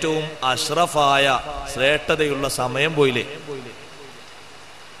ഏറ്റവും അഷ്റഫായ ശ്രേഷ്ഠതയുള്ള സമയം പോയില്ലേ.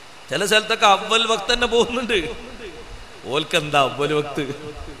 ചില സ്ഥലത്തൊക്കെ അവൽ വക്ത് തന്നെ പോകുന്നുണ്ട്. ഓൽക്കെന്താ അവൽ വക്ത്?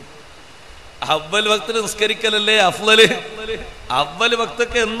 അവൽ വക്തിന് നിസ്കരിക്കലല്ലേ അഫ്ളല്? അവൽ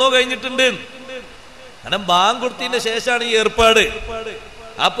വക്തൊക്കെ എന്നോ കഴിഞ്ഞിട്ടുണ്ട്. കാരണം ബാങ്ക് കൊടുത്തതിന്റെ ശേഷമാണ് ഈ ഏർപ്പാട്.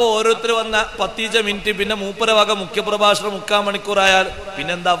 അപ്പൊ ഓരോരുത്തർ വന്ന 15 മിനിറ്റ്, പിന്നെ മൂപ്പര വക മുഖ്യപ്രഭാഷണം 3/4 മണിക്കൂറായാൽ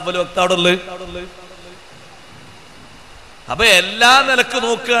പിന്നെന്താ അവൽ വക്ത് അവിടെ ഉള്ളത്? അപ്പൊ എല്ലാ നിലക്ക്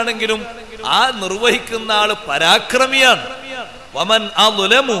നോക്കുകയാണെങ്കിലും ആ നിർവഹിക്കുന്ന ആള് പരാക്രമിയാണ്. വമൻ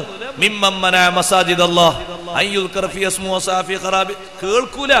അദ്ലമു മിമ്മൻ മനാ മസാജിദല്ലാഹ് അൻ യുദ്കറ ഫീ ഇസ്മുഹു വസാഫി ഖറാബി.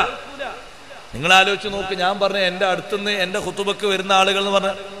 കേൾക്കൂല. നിങ്ങൾ ആലോചിച്ച് നോക്ക്. ഞാൻ പറഞ്ഞ എന്റെ അടുത്തുനിന്ന് എന്റെ ഖുതുബക്ക് വരുന്ന ആളുകൾ എന്ന്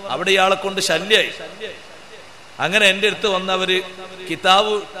പറഞ്ഞ അവിടെ ഇയാളെ കൊണ്ട് ശല്യായി. അങ്ങനെ എന്റെ അടുത്ത് വന്നവര്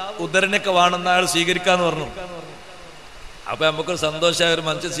കിതാബ് ഉദ്ധരണിയൊക്കെ വേണമെന്ന് അയാൾ സ്വീകരിക്കാന്ന് പറഞ്ഞു. അപ്പൊ നമുക്കൊരു സന്തോഷമായ ഒരു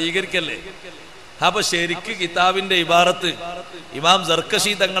മനുഷ്യൻ സ്വീകരിക്കല്ലേ. അപ്പൊ ശരിക്ക് കിതാബിന്റെ ഇബാറത്ത് ഇമാം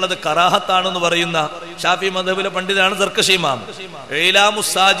സർക്കശി തങ്ങളത് കറാഹത്താണെന്ന് പറയുന്ന ഷാഫി മദ്ഹബിലെ പണ്ഡിതനാണ് സർക്കശി ഇമാം.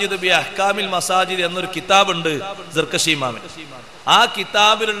 ഇലാമുസ് സാജിദ് ബി അഹ്കാമിൽ മസാജിദ് എന്നൊരു കിതാബുണ്ട് സർക്കശി ഇമാമിന്. ആ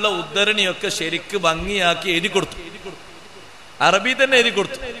കിതാബിലുള്ള ഉദ്ധരണിയൊക്കെ ശരിക്ക് ഭംഗിയാക്കി എഴുതി കൊടുത്തു. അറബി തന്നെ എഴുതി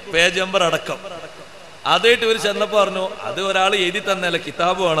കൊടുത്തു, പേജ് നമ്പർ അടക്കം. അതായിട്ട് ഇവർ ചെന്നപ്പോ പറഞ്ഞു, അത് ഒരാൾ എഴുതി തന്നല്ല,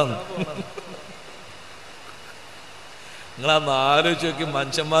 കിതാബ് വേണമെന്ന്. നിങ്ങളന്ന് ആലോചിച്ച് നോക്കി,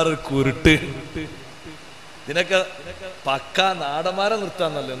 മനുഷ്യന്മാർ കുരുട്ട്. ഇതിനൊക്കെ പക്ക നാടന്മാരെ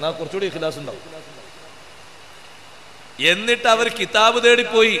നിർത്താന്നല്ലേ, എന്നാ കുറച്ചുകൂടി ഇഖ്ലാസ് ഉണ്ടാവും. എന്നിട്ട് അവർ കിതാബ്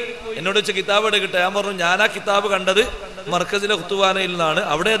തേടിപ്പോയി. എന്നോട് വെച്ച കിതാബ് എടുക്കട്ടെ. ഞാൻ പറഞ്ഞു, ഞാൻ ആ കിതാബ് കണ്ടത് മർക്കസിലെ ഖുത്തുബാനയിൽ നിന്നാണ്,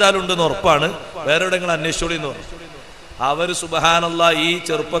 അവിടെ ഏതായാലും ഉണ്ടെന്ന് ഉറപ്പാണ്, വേറെ എവിടെ നിങ്ങൾ അന്വേഷിച്ചോളി എന്ന് പറഞ്ഞു. അവര് സുബ്ഹാനല്ലാഹ് ഈ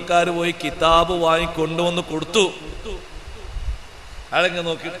ചെറുപ്പക്കാര് പോയി കിതാബ് വാങ്ങി കൊണ്ടുവന്ന് കൊടുത്തു. അയാളെങ്ങനെ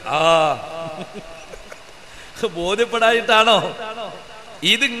നോക്കി, ബോധ്യപ്പെടായിട്ടാണോ?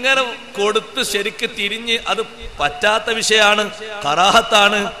 ഇതിങ്ങനെ കൊടുത്ത് ശരിക്ക് തിരിഞ്ഞ് അത് പറ്റാത്ത വിഷയമാണ്,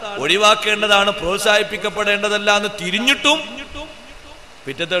 കറാഹത്താണ്, ഒഴിവാക്കേണ്ടതാണ്, പ്രോത്സാഹിപ്പിക്കപ്പെടേണ്ടതല്ല എന്ന് തിരിഞ്ഞിട്ടും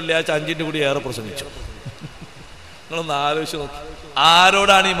പിറ്റത്തെ വെള്ളിയാഴ്ച 5 കൂടി ഏറെ പ്രസംഗിച്ചു. നിങ്ങളൊന്ന് ആലോചിച്ച് നോക്കി,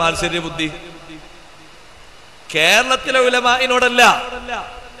 ആരോടാണ് ഈ മാത്സര്യ ബുദ്ധി? കേരളത്തിലെ ഉലമാഇനോടല്ല,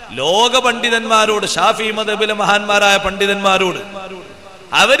 ലോക പണ്ഡിതന്മാരോട്, ഷാഫി മദ്ഹബിലെ മഹാന്മാരായ പണ്ഡിതന്മാരോട്.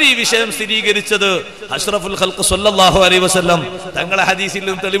 അവർ ഈ വിഷയം സ്ഥിരീകരിച്ചത് അഷ്റഫുൽ ഖൽഖ് സ്വല്ലല്ലാഹു അലൈഹി വസല്ലം തങ്ങളെ ഹദീസിൽ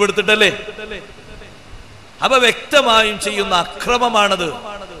നിന്ന് തെളിവെടുത്തിട്ടല്ലേ. അപ്പൊ വ്യക്തമായും ചെയ്യുന്ന അക്രമമാണത്.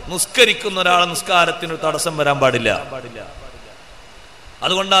 നിസ്കരിക്കുന്ന ഒരാളെ നിസ്കാരത്തിന് തടസ്സം വരാൻ പാടില്ല.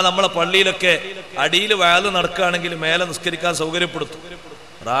 അതുകൊണ്ടാണ് നമ്മളെ പള്ളിയിലൊക്കെ അടിയിൽ വയല് നടക്കുകയാണെങ്കിൽ മേലെ നിസ്കരിക്കാൻ സൗകര്യപ്പെടുത്തും.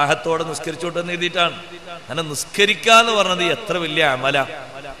 റാഹത്തോടെ നിസ്കരിച്ചോട്ടെന്ന് എഴുതിയിട്ടാണ്. അങ്ങനെ നിസ്കരിക്കാന്ന് പറഞ്ഞത് എത്ര വലിയ അമല.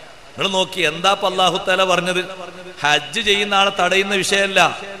 നിങ്ങൾ നോക്കി, എന്താ അല്ലാഹു തആല പറഞ്ഞത്? ഹജ്ജ് ചെയ്യുന്ന ആളെ തടയുന്ന വിഷയമല്ല.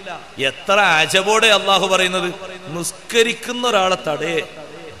 എത്ര അജബോടെ അള്ളാഹു പറയുന്നത്, നിസ്കരിക്കുന്ന ഒരാളെ തടയേ.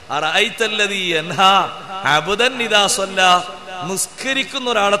 അറഅയ്തല്ലദീ യൻഹാ അബ്ദൻ ഇദാ സ്വല്ലാ. നിസ്കരിക്കുന്ന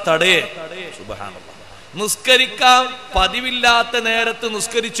ഒരാളെ തടയേ. സുബ്ഹാനല്ലാഹ്. നിസ്കരിക്കാൻ പതിവില്ലാത്ത നേരത്ത്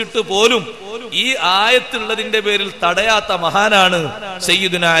നിസ്കരിച്ചിട്ട് പോലും ഈ ആയത്തുള്ളതിന്റെ പേരിൽ തടയാത്ത മഹാനാണ്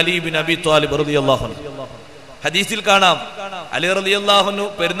സയ്യിദുനാ അലി ബിൻ അബി ത്വാലിബ് റളിയല്ലാഹു അൻഹു. ഹദീസിൽ കാണാം, അലി റളിയല്ലാഹു അൻഹു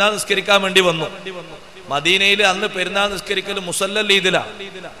പെരുന്നാൾ നിസ്കരിക്കാൻ വേണ്ടി വന്നു. മദീനയിൽ അന്ന് പെരുന്നാൾ നിസ്കരിക്കൽ മുസല്ലൽ ഈദിലാ.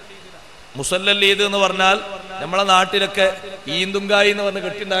 മുസല്ലൽ ഈദ് എന്ന് പറഞ്ഞാൽ നമ്മളെ നാട്ടിലൊക്കെ ഈന്തുങ്കായി എന്ന് പറഞ്ഞ്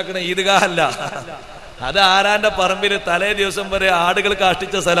കെട്ടിണ്ടാക്കണ ഈദ്ഗാഹ് അല്ല. അത് ആരാന്റെ പറമ്പില് തലേ ദിവസം വരെ ആടുകൾ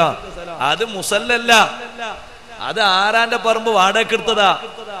കാഷ്ടിച്ച സ്ഥലം. അത് മുസല്ലല്ല, അത് ആരാന്റെ പറമ്പ് വാടകയ്ക്കെടുത്തതാ.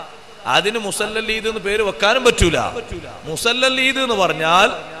 അതിന് മുസല്ലൽ ഈദ് എന്ന് പേര് വെക്കാനും പറ്റൂല. മുസല്ലൽ ഈദ് എന്ന് പറഞ്ഞാൽ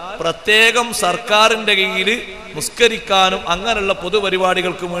പ്രത്യേകം സർക്കാരിന്റെ കീഴിൽ നിസ്കരിക്കാനും അങ്ങനെയുള്ള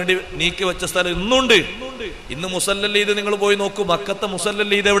പൊതുപരിപാടികൾക്കും വേണ്ടി നീക്കി വെച്ച സ്ഥലം ഇന്നുണ്ട്. ഇന്ന് മുസല്ലൽ ഈദ് നിങ്ങൾ പോയി നോക്കൂ. മക്കത്തെ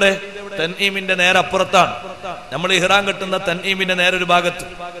മുസല്ലൽ ഈദ് എവിടെ? തൻഈമിന്റെ നേരെ അപ്പുറത്താണ്. നമ്മൾ ഇഹ്റാം കെട്ടുന്ന തൻഈമിന്റെ നേരെ ഒരു ഭാഗത്ത്.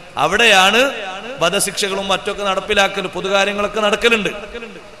 അവിടെയാണ് വധശിക്ഷകളും മറ്റൊക്കെ നടപ്പിലാക്കൽ, പൊതുകാര്യങ്ങളൊക്കെ നടക്കലുണ്ട്.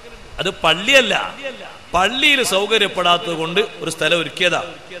 അത് പള്ളിയല്ല. പള്ളിയിൽ സൗകര്യപ്പെടാത്തത് കൊണ്ട് ഒരു സ്ഥലം ഒരുക്കിയതാ.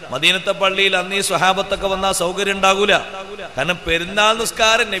 മദീനത്തെ പള്ളിയിൽ അന്ന് ഈ സ്വഹാബത്തൊക്കെ വന്നാൽ സൗകര്യം ഉണ്ടാകൂല. കാരണം പെരുന്നാൾ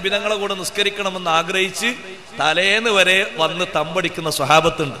നിസ്കാരം നബി തങ്ങളെ കൂടെ നിസ്കരിക്കണമെന്ന് ആഗ്രഹിച്ച് തലേന്ന് വരെ വന്ന് തമ്പടിക്കുന്ന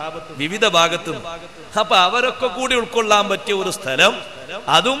സ്വഹാബത്തുണ്ട് വിവിധ ഭാഗത്തുനിന്ന്. അപ്പൊ അവരൊക്കെ കൂടി ഉൾക്കൊള്ളാൻ പറ്റിയ ഒരു സ്ഥലം,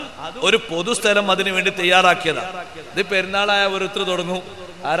 അതും ഒരു പൊതുസ്ഥലം അതിനു വേണ്ടി തയ്യാറാക്കിയതാ. ഇത് പെരുന്നാളായ ഓരോരുത്തർ തുടങ്ങും,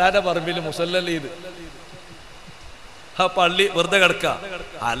 ആരാന്റെ പറമ്പിൽ മുസല്ലൽ ഈദ്, ആ പള്ളി വെറുതെ കിടക്ക.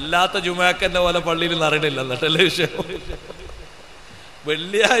 അല്ലാത്ത ജുമാക്കന്നെ പോലെ പള്ളിയിൽ നിറയണില്ല, എന്നിട്ടല്ലേ വിഷയം.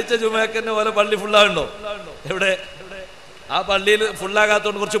 വെള്ളിയാഴ്ച ജുമാക്കന്നെ പോലെ പള്ളി ഫുള്ളാകുണ്ടോ? എവിടെ? ആ പള്ളിയിൽ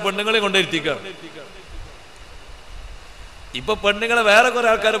ഫുള്ളാകാത്തോണ്ട് കുറച്ച് പെണ്ണുങ്ങളെ കൊണ്ടിരുത്തിക്കാണ്. ഇപ്പൊ പെണ്ണുങ്ങളെ വേറെ കുറെ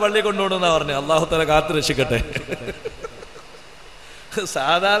ആൾക്കാർ പള്ളി കൊണ്ടുപോകണമെന്നാ പറഞ്ഞു. അള്ളാഹു തആല കാത്തു രക്ഷിക്കട്ടെ.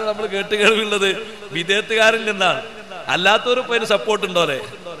 സാധാരണ നമ്മൾ കേട്ടുകേൾവിയുള്ളത് വിദേത്തുകാരിൽ നിന്നാണ്. അല്ലാത്തവരും ഇപ്പൊ അതിന് സപ്പോർട്ട് ഉണ്ടോലെ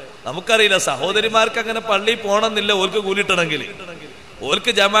നമുക്കറിയില്ല. സഹോദരിമാർക്ക് അങ്ങനെ പള്ളി പോകണമെന്നില്ല, ഓർക്ക് കൂലിട്ടണമെങ്കിൽ.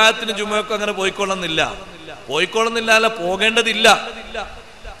 ഓർക്ക് ജമാഅത്തിന് ജുമയൊക്കെ അങ്ങനെ പോയിക്കൊള്ളണമെന്നില്ല, അല്ല പോകേണ്ടതില്ല.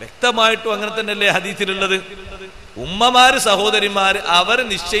 വ്യക്തമായിട്ടും അങ്ങനെ തന്നെയല്ലേ ഹദീസിലുള്ളത്. ഉമ്മമാര് സഹോദരിമാര് അവർ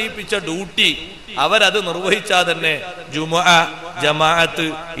നിശ്ചയിപ്പിച്ച ഡ്യൂട്ടി അവരത് നിർവഹിച്ചാൽ തന്നെ ജുമുഅ, ജമാഅത്ത്,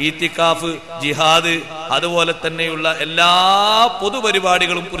 ഈത്തിക്കാഫ്, ജിഹാദ്, അതുപോലെ തന്നെയുള്ള എല്ലാ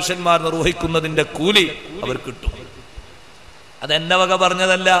പൊതുപരിപാടികളും പുരുഷന്മാർ നിർവഹിക്കുന്നതിന്റെ കൂലി അവർ കിട്ടും. അതെന്നെ വക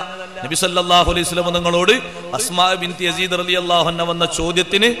പറഞ്ഞതല്ല. നബി സല്ലല്ലാഹു അലൈഹി വസല്ലം തങ്ങളോട് അസ്മാ ബിൻത് യസീദ് റളിയല്ലാഹു അൻഹ വന്ന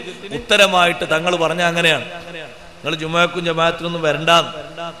ചോദ്യത്തിന് ഉത്തരമായിട്ട് തങ്ങൾ പറഞ്ഞ അങ്ങനെയാണ്, നിങ്ങൾ ജുമുഅക്കും ജമാഅത്തിനൊന്നും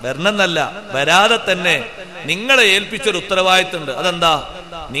വരണമെന്നല്ല, വരാതെ തന്നെ നിങ്ങളെ ഏൽപ്പിച്ചൊരു ഉത്തരവാദിത്തമുണ്ട്. അതെന്താ?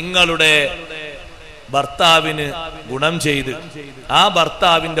 നിങ്ങളുടെ ഭർത്താവിന് ഗുണം ചെയ്ത് ആ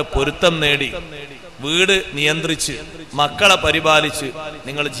ഭർത്താവിന്റെ പൊരുത്തം നേടി വീട് നിയന്ത്രിച്ച് മക്കളെ പരിപാലിച്ച്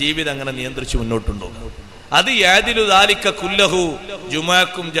നിങ്ങൾ ജീവിതം അങ്ങനെ നിയന്ത്രിച്ച് മുന്നോട്ടുണ്ടോ? അത് യാദിലു ദാലിക കുല്ലഹു,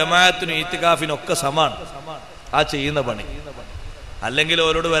 ജുമുഅക്കും ജമാഅത്തിനും ഈത്തികാഫിനും ഒക്കെ സമാണ് ആ ചെയ്യുന്ന പണി. അല്ലെങ്കിൽ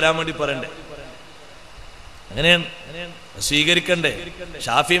അവരോട് വരാൻ വേണ്ടി പറയണ്ടേ? അങ്ങനെയാണ് സ്വീകരിക്കണ്ടേ?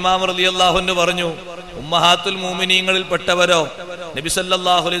 ഷാഫി ഇമാം റളിയല്ലാഹു അൻഹു പറഞ്ഞു, ഉമ്മഹാത്തുൽ മുഅ്മിനീങ്ങളിൽ പെട്ടവരോ നബി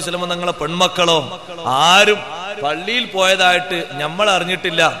സല്ലല്ലാഹു അലൈഹി വസല്ലം തങ്ങളെ പെൺമക്കളോ ആരും പള്ളിയിൽ പോയതായിട്ട് നമ്മൾ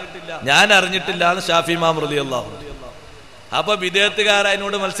അറിഞ്ഞിട്ടില്ല, ഞാൻ അറിഞ്ഞിട്ടില്ല എന്ന് ഷാഫി ഇമാം റളിയല്ലാഹു അൻഹു. അപ്പൊ വിദേഹത്തുകാർ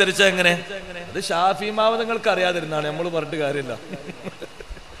അതിനോട് മത്സരിച്ച എങ്ങനെ? അത് ഷാഫി ഇമാം നിങ്ങൾക്ക് അറിയാതിരുന്നാണ്, നമ്മൾ പറഞ്ഞിട്ട് കാര്യമില്ല.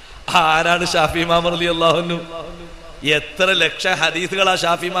 ആരാണ് ഷാഫി ഇമാം റളിയല്ലാഹു അൻഹു? എത്ര ലക്ഷം ഹദീസുകളാ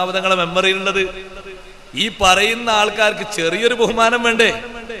ഷാഫി ഇമാം തങ്ങളെ മെമ്മറിയിലുള്ളത്. ഈ പറയുന്ന ആൾക്കാർക്ക് ചെറിയൊരു ബഹുമാനം വേണ്ടേ?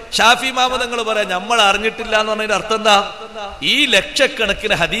 ഷാഫി ഇമാം തങ്ങൾ പറയാം നമ്മൾ അറിഞ്ഞിട്ടില്ല എന്ന് പറഞ്ഞതിന്റെ അർത്ഥം എന്താ? ഈ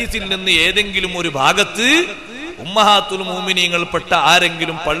ലക്ഷക്കണക്കിന് ഹദീസിൽ നിന്ന് ഏതെങ്കിലും ഒരു ഭാഗത്ത് ഉമ്മഹാത്തുൽ മുഅ്മിനീങ്ങൾ പെട്ട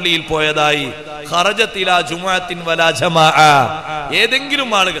ആരെങ്കിലും പള്ളിയിൽ പോയതായി ഖറജത് ഇലാ ജുമുഅത്തിൻ വലാ ജമാഅ, ഏതെങ്കിലും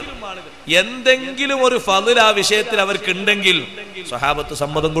ആളുകൾ എന്തെങ്കിലും ഒരു ഫളിൽ ആ വിഷയത്തിൽ അവർക്ക് ഉണ്ടെങ്കിൽ സ്വഹാബത്ത്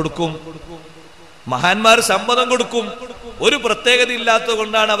സമ്മതം കൊടുക്കും, മഹാന്മാർ സമ്മതം കൊടുക്കും. ഒരു പ്രത്യേകത ഇല്ലാത്തത്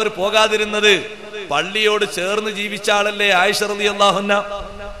കൊണ്ടാണ് അവർ പോകാതിരുന്നത്. പള്ളിയോട് ചേർന്ന് ജീവിച്ച ആളല്ലേ ആയിഷ റളിയല്ലാഹു അൻഹ.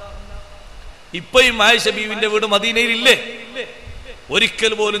 ഇപ്പയും ആയിഷ ബീവിന്റെ വീട് മദീനയിൽ ഇല്ലേ?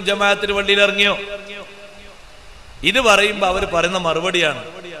 ഒരിക്കൽ പോലും ജമാഅത്തിന് പള്ളിയിൽ ഇറങ്ങിയോ? ഇത് പറയുമ്പോ അവർ പറയുന്ന മറുപടിയാണ്.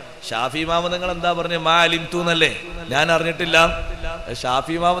 ഷാഫി ഇമാം തങ്ങൾ എന്താ പറഞ്ഞ? മാ അലിംതു എന്നല്ലേ, ഞാൻ അറിഞ്ഞിട്ടില്ല.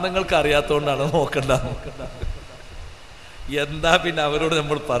 ഷാഫി ഇമാം തങ്ങൾക്ക് അറിയാത്തോണ്ടാണ്, നോക്കണ്ട. എന്താ പിന്നെ അവരോട്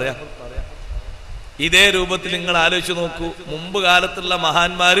നമ്മൾ പറയാം? ഇതേ രൂപത്തിൽ നിങ്ങൾ ആലോചിച്ച് നോക്കൂ. മുമ്പ് കാലത്തുള്ള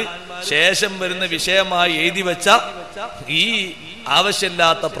മഹാന്മാര് ശേഷം വരുന്ന വിഷയമായി എഴുതി വെച്ച ഈ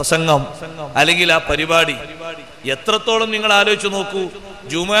ആവശ്യമില്ലാത്ത പ്രസംഗം അല്ലെങ്കിൽ ആ പരിപാടി എത്രത്തോളം നിങ്ങൾ ആലോചിച്ച് നോക്കൂ.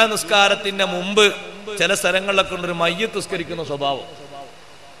 ജുമുഅ നിസ്കാരത്തിന്റെ മുമ്പ് ചില സ്ഥലങ്ങളിലൊക്കെ ഉണ്ടൊരു മയ്യത്ത് നിസ്കരിക്കുന്ന സ്വഭാവം.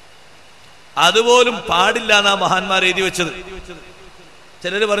 അതുപോലും പാടില്ല എന്നാ മഹാന്മാർ എഴുതി വെച്ചത്.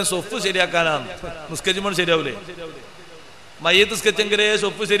 ചിലര് പറയും സൊഫ് ശരിയാക്കാനാണ്, നിസ്കരിക്കുമ്പോൾ ശരിയാവൂലേ? മയ്യത്ത് നിസ്കരിച്ചെങ്കിലേ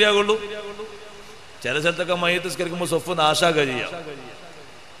സൊഫ് ശരിയാകുള്ളൂ. ചില സ്ഥലത്തൊക്കെ മയ്യത്ത് നിസ്കരിക്കുമ്പോൾ സൊഫ് നാശാക്കുക ചെയ്യാം.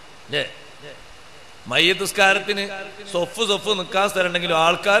 മയ്യത്ത് നിസ്കാരത്തിന് സൊഫ് നിൽക്കാൻ സ്ഥലം ഉണ്ടെങ്കിലും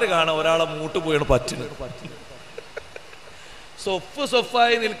ആൾക്കാർ കാണാം ഒരാളെ മൂട്ട് പോയാണ് പറ്റുന്നത്.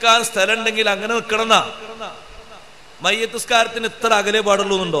 സൊഫായി നിൽക്കാൻ സ്ഥലം ഉണ്ടെങ്കിൽ അങ്ങനെ നിൽക്കണമെന്നാ. മയ്യത്ത് നിസ്കാരത്തിന് ഇത്ര അകലെ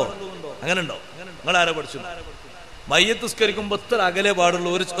പാടുള്ളൂ എന്നുണ്ടോ? അങ്ങനെ ഉണ്ടോ? നിങ്ങൾ ആരോ പഠിച്ചു? മയ്യത്ത് നിസ്കരിക്കുമ്പോ ഇത്ര അകലെ പാടുള്ളൂ,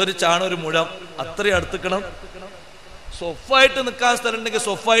 ഒരു ചാണ ഒരു മുഴം അത്രയും അടുത്തിക്കണം. സൊഫായിട്ട് നിൽക്കാൻ സ്ഥലം ഉണ്ടെങ്കിൽ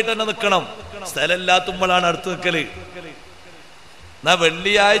സൊഫായിട്ട് തന്നെ നിൽക്കണം. സ്ഥലം ഇല്ലാത്തുമ്പോഴാണ് അടുത്ത് നിൽക്കല്. എന്നാ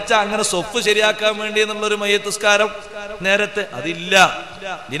വെള്ളിയാഴ്ച അങ്ങനെ സൊഫ് ശരിയാക്കാൻ വേണ്ടി എന്നുള്ളൊരു മയ്യത്ത് നിസ്കാരം നേരത്തെ അതില്ല.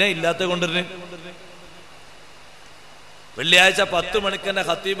 ഇതിനെ ഇല്ലാത്ത കൊണ്ടിരുന്നു. വെള്ളിയാഴ്ച 10 മണിക്ക് തന്നെ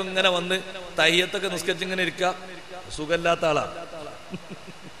ഖത്തീബ് ഇങ്ങനെ വന്ന് തഹിയ്യത്തൊക്കെ നിസ്കരിച്ചിങ്ങനെ ഇരിക്ക. സുഖമില്ലാത്ത ആളാണ്.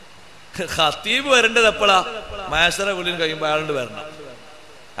 ഖത്തീബ് വരേണ്ടത് എപ്പോഴാ? മാസറ വിളിയും കഴിയുമ്പോ അയാളുണ്ട് വരണം.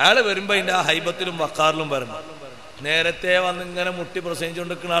 അയാള് വരുമ്പോ അതിന്റെ ആ ഹൈബത്തിലും വക്കാറിലും വരണം. നേരത്തെ വന്ന് ഇങ്ങനെ മുട്ടി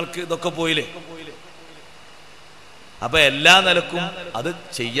പ്രസംഗിച്ചുകൊണ്ടിരിക്കുന്ന ആൾക്ക് ഇതൊക്കെ പോയില്ലേ? അപ്പൊ എല്ലാ നിലക്കും അത്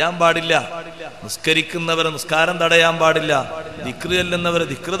ചെയ്യാൻ പാടില്ല. നിസ്കരിക്കുന്നവരെ നിസ്കാരം തടയാൻ പാടില്ല, ദിക്റ് ചെല്ലുന്നവരെ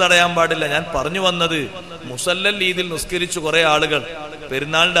ദിക്റ് തടയാൻ പാടില്ല. ഞാൻ പറഞ്ഞു വന്നത് മുസല്ലൽ രീതിയിൽ നിസ്കരിച്ചു കുറെ ആളുകൾ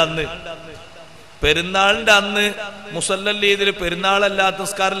പെരുന്നാളിന്റെ അന്ന് മുസല്ലൽ രീതിയിൽ പെരുന്നാളല്ലാത്ത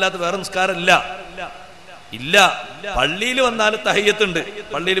നിസ്കാരമില്ലാത്ത വേറെ നിസ്കാരം ഇല്ല. പള്ളിയിൽ വന്നാൽ തഹിയ്യത്തുണ്ട്,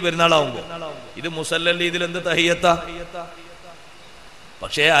 പള്ളിയിൽ പെരുന്നാളാവുമ്പോ. ഇത് മുസല്ലൽ രീതിയിൽ എന്ത് തഹിയ്യത്താ?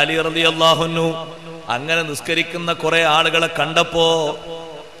 പക്ഷേ അലി റളിയല്ലാഹു അൻഹു അങ്ങനെ നിസ്കരിക്കുന്ന കുറെ ആളുകളെ കണ്ടപ്പോ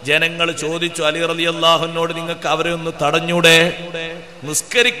ജനങ്ങൾ ചോദിച്ചു, അലി റളിയല്ലാഹു അൻഹുവോട് നിങ്ങൾക്ക് അവരെ ഒന്ന് തടഞ്ഞൂടെ,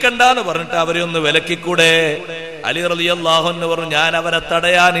 നിസ്കരിക്കണ്ടെന്ന് പറഞ്ഞിട്ട് അവരെ ഒന്ന് വിലക്കിക്കൂടെ? അലി റളിയല്ലാഹു അൻഹു പറഞ്ഞു, ഞാൻ അവരെ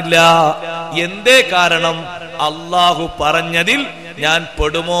തടയാനില്ല. എന്തേ കാരണം? അള്ളാഹു പറഞ്ഞതിൽ ഞാൻ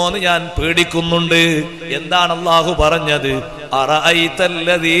പെടുമോന്ന് ഞാൻ പേടിക്കുന്നുണ്ട്. എന്താണ് അള്ളാഹു പറഞ്ഞത്?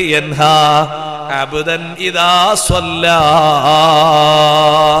 അറഅയ്തല്ലദീ യൻഹാ അബ്ദൻ ഇദാ സ്വല്ലാ.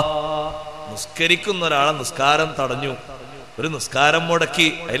 നിസ്കരിക്കുന്ന ഒരാളെ നിസ്കാരം തടഞ്ഞു, ഒരു നിസ്കാരം മുടക്കി,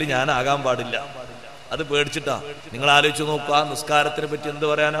 അതിൽ ഞാനാകാൻ പാടില്ല. അത് പേടിച്ചിട്ടാ. നിങ്ങൾ ആലോചിച്ച് നോക്കുക, ആ നിസ്കാരത്തിനെ പറ്റി എന്ത്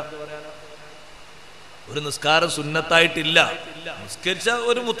പറയാനാ? ഒരു നിസ്കാരം സുന്നത്തായിട്ടില്ല. നിസ്കരിച്ച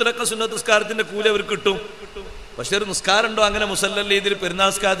ഒരു മുത്തലക്ക സുന്നത്ത് നിസ്കാരത്തിന്റെ കൂലി അവർ കിട്ടും. പക്ഷെ ഒരു നിസ്കാരം ഉണ്ടോ അങ്ങനെ? മുസല്ലൽ രീതിയിൽ പെരുന്നാൾ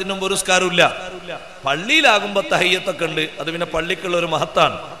നിസ്കാരത്തിന് മുമ്പ് ഒരു നിസ്കാരം ഇല്ല. പള്ളിയിലാകുമ്പോ തഹയ്യത്തൊക്കെ ഉണ്ട്, അത് പിന്നെ പള്ളിക്കുള്ള ഒരു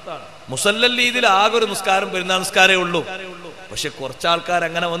മഹത്താണ്. മുസല്ലൽ രീതിയിൽ ആകെ ഒരു നിസ്കാരം പെരുന്നാൾ നിസ്കാരമേ ഉള്ളൂ. പക്ഷെ കുറച്ചാൾക്കാർ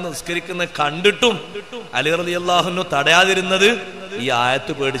അങ്ങനെ വന്ന് നിസ്കരിക്കുന്നത് കണ്ടിട്ടും അലി റളിയല്ലാഹു അൻഹു തടയാതിരുന്നത് ഈ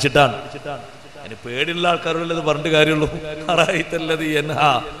ആയത്ത് പേടിച്ചിട്ടാണ്. അതിന് പേടിയുള്ള ആൾക്കാരുള്ളത് പറഞ്ഞിട്ട് കാര്യമുള്ളൂ. അറഅയ്തല്ലദീ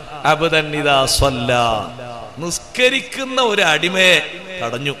യൻഹാ അബ്ദൻ ഇദാ സ്വല്ലാ. നിസ്കരിക്കുന്ന ഒരു അടിമയെ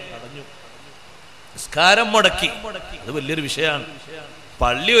തടഞ്ഞു, നിസ്കാരം മുടക്കി. അത് വലിയൊരു വിഷയമാണ്.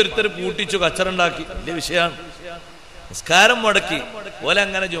 പള്ളി ഒരുത്തർ പൂട്ടിച്ചു, കച്ചറുണ്ടാക്കി, വലിയ വിഷയമാണ്. നിസ്കാരം മുടക്കി. ഓലെ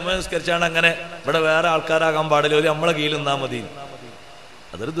അങ്ങനെ ജുമ നിസ്കരിച്ചാണ് അങ്ങനെ ഇവിടെ വേറെ ആൾക്കാരാകാൻ പാടില്ല, ഒരു നമ്മളെ കീഴിൽ നിന്നാ മതി.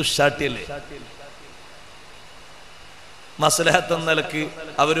 അതൊരു ദുശ്ശാഠ്യല്ലേ? മസ്ലഹത്ത് എന്ന നിലക്ക്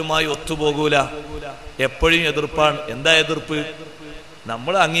അവരുമായി ഒത്തുപോകൂല, എപ്പോഴും എതിർപ്പാണ്. എന്താ എതിർപ്പ്?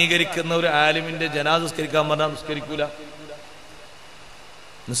 നമ്മൾ അംഗീകരിക്കുന്ന ഒരു ആലിമിന്റെ ജനാസ നിസ്കരിക്കാൻ പറഞ്ഞാൽ നിസ്കരിക്കൂല.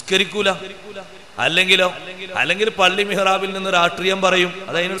 അല്ലെങ്കിൽ പള്ളി മിഹ്റാബിൽ നിന്ന് രാഷ്ട്രീയം പറയും,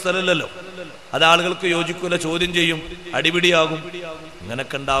 അത് അതിനൊരു സ്ഥലമല്ലല്ലോ. അത് ആളുകൾക്ക് യോജിക്കൂല, ചോദ്യം ചെയ്യും, അടിപിടിയാകും.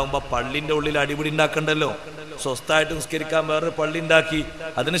 ഇങ്ങനൊക്കെ ഉണ്ടാവുമ്പോ പള്ളിന്റെ ഉള്ളിൽ അടിപിടി ഉണ്ടാക്കണ്ടല്ലോ. സ്വസ്ഥായിട്ട് നിസ്കരിക്കാൻ വേറൊരു പള്ളി ഉണ്ടാക്കി,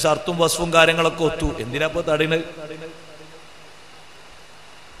 അതിന് ഷർത്തും വസ്ഫും കാര്യങ്ങളൊക്കെ ഒത്തു. എന്തിനാപ്പോ തടയുന്നത്?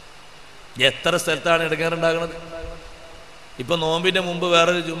 എത്ര സ്ഥലത്താണ് ഇടങ്ങേറുണ്ടാകുന്നത്. ഇപ്പൊ നോമ്പിന്റെ മുമ്പ്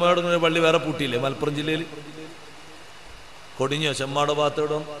വേറെ ജുമയുടെ പള്ളി വേറെ പൂട്ടിയില്ലേ മലപ്പുറം ജില്ലയിൽ? കൊടിഞ്ഞോ ചെമ്മാടോ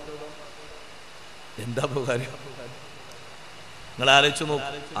ഭാഗത്തോടോ? എന്താ കാര്യം? നിങ്ങൾ ആലോചിച്ച്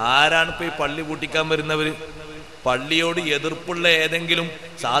നോക്കും. ആരാണ് ഇപ്പൊ ഈ പള്ളി പൂട്ടിക്കാൻ വരുന്നവര്? പള്ളിയോട് എതിർപ്പുള്ള ഏതെങ്കിലും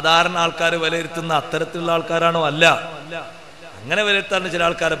സാധാരണ ആൾക്കാർ വിലയിരുത്തുന്ന അത്തരത്തിലുള്ള ആൾക്കാരാണോ? അല്ല. അങ്ങനെ വിലയിരുത്താൻ ചില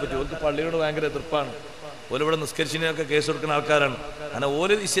ആൾക്കാരെ പറ്റി ഓർക്ക് പള്ളിയോട് ഭയങ്കര എതിർപ്പാണ്. ഓലിവിടെ നിസ്കരിച്ചിനൊക്കെ കേസ് കൊടുക്കുന്ന ആൾക്കാരാണ്. അങ്ങനെ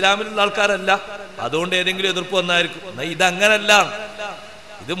ഓല് ഇസ്ലാമിലുള്ള ആൾക്കാരല്ല, അതുകൊണ്ട് ഏതെങ്കിലും എതിർപ്പ് വന്നായിരിക്കും. ഇതങ്ങനല്ല.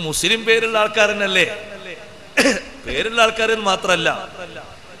 ഇത് മുസ്ലിം പേരുള്ള ആൾക്കാർ തന്നെയല്ലേ? പേരുള്ള ആൾക്കാരിൽ മാത്രല്ല.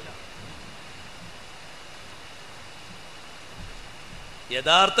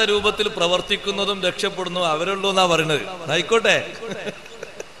 യഥാർത്ഥ രൂപത്തിൽ പ്രവർത്തിക്കുന്നതും രക്ഷപ്പെടുന്നതും അവരുള്ളൂ എന്നാ പറയുന്നത്. ആയിക്കോട്ടെ,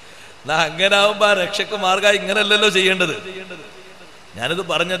 അങ്ങനെ ആവുമ്പോ ആ രക്ഷക്ക് മാർഗം ഇങ്ങനല്ലല്ലോ ചെയ്യേണ്ടത്. ഞാനിത്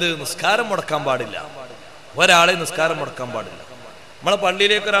പറഞ്ഞത് നിസ്കാരം മുടക്കാൻ പാടില്ല, ഒരാളെ നിസ്കാരം മുടക്കാൻ പാടില്ല. നമ്മളെ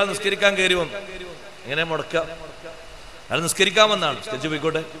പള്ളിയിലേക്ക് ഒരാൾ നിസ്കരിക്കാൻ കയറി വന്നു, എങ്ങനെ മുടക്കുക? അയാൾ നിസ്കരിക്കാൻ വന്നാണ്, നിസ്കരിച്ചു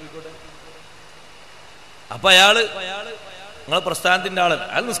പോയിക്കോട്ടെ. അപ്പൊ അയാള് നിങ്ങളെ പ്രസ്ഥാനത്തിന്റെ ആളല്ല,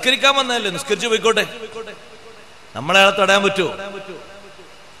 അയാൾ നിസ്കരിക്കാൻ വന്നതല്ലേ, നിസ്കരിച്ചു പോയിക്കോട്ടെ. നമ്മളയാളെ തടയാൻ പറ്റുമോ?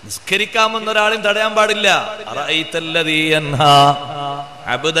 നിസ്കരിക്കാൻ വന്ന ഒരാളെയും തടയാൻ പാടില്ല. അറഅയ്തല്ലദീ യൻഹാ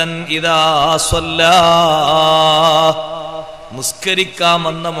അബ്ദൻ ഇദാ സ്വല്ലാ.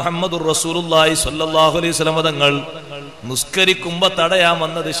 നിസ്കരിക്കാമെന്ന മുഹമ്മദുർ റസൂലുള്ളാഹി സ്വല്ലല്ലാഹു അലൈഹി വസല്ലം തങ്ങൾ നിസ്കരിക്കുമ്പോ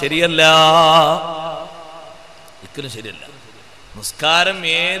തടയാമെന്നത് ശരിയല്ല, ഒരിക്കലും ശരിയല്ല. നിസ്കാരം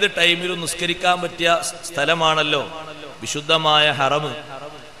ഏത് ടൈമിലും നിസ്കരിക്കാൻ പറ്റിയ സ്ഥലമാണല്ലോ വിശുദ്ധമായ ഹറം.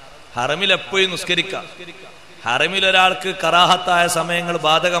 ഹറമിൽ എപ്പോഴും നിസ്കരിക്കാം. ഹറമിൽ ഒരാൾക്ക് കറാഹത്തായ സമയങ്ങൾ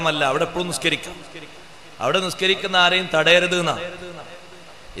ബാധകമല്ല, അവിടെ എപ്പോഴും നിസ്കരിക്കാം. അവിടെ നിസ്കരിക്കുന്ന ആരെയും തടയരുത് എന്നാ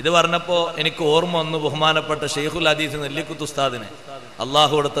ഇത് പറഞ്ഞപ്പോ എനിക്ക് ഓർമ്മ വന്നു ബഹുമാനപ്പെട്ട ഷെയ്ഖുൽ ഹദീസ് നെല്ലിക്കുത്ത് ഉസ്താദിനെ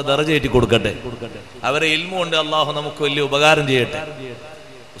അള്ളാഹു കൊടുത്ത ദർജ ഏറ്റി കൊടുക്കട്ടെ. അവരെ ഇൽമു കൊണ്ട് അള്ളാഹു നമുക്ക് വലിയ ഉപകാരം ചെയ്യട്ടെ.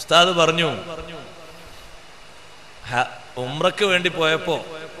 ഉസ്താദ് പറഞ്ഞു, ഉംറയ്ക്ക് വേണ്ടി പോയപ്പോ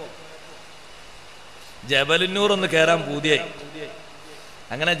ജബലുന്നൂർ ഒന്ന് കയറാൻ പൂതിയായി.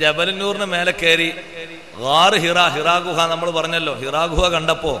 അങ്ങനെ ജബലുന്നൂറിന് മേലെ കയറി ഹിറാ ഗുഹ നമ്മൾ പറഞ്ഞല്ലോ, ഹിറാ ഗുഹ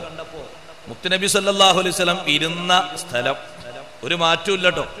കണ്ടപ്പോ മുത്തുനബി സല്ലല്ലാഹു അലൈഹി വസല്ലം ഇരുന്ന സ്ഥലം ഒരു മാറ്റവും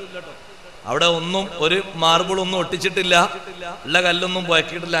ഇല്ലട്ടോ. അവിടെ ഒന്നും ഒരു മാർബിൾ ഒന്നും ഒട്ടിച്ചിട്ടില്ല, ഉള്ള കല്ലൊന്നും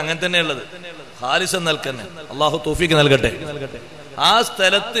പോയക്കിയിട്ടില്ല, അങ്ങനെ തന്നെയുള്ളത്. ഖാലിസൻ നൽകന്നെ, അള്ളാഹു തൗഫീഖ് നൽകട്ടെ. ആ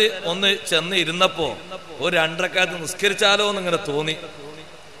സ്ഥലത്ത് ഒന്ന് ചെന്ന് ഇരുന്നപ്പോ ഒരു 2 റക്അത്ത് നിസ്കരിച്ചാലോ എന്നിങ്ങനെ തോന്നി.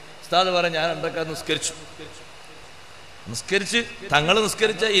 ഉസ്താദ് പറയാൻ ഞാൻ 2 റക്അത്ത് നിസ്കരിച്ച് തങ്ങൾ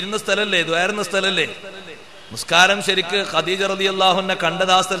നിസ്കരിച്ച ഇരുന്ന സ്ഥലല്ലേ, ദ്വാരുന്ന സ്ഥലല്ലേ. നിസ്കാരം ശരിക്ക് ഖദീജ റളിയല്ലാഹു അൻഹ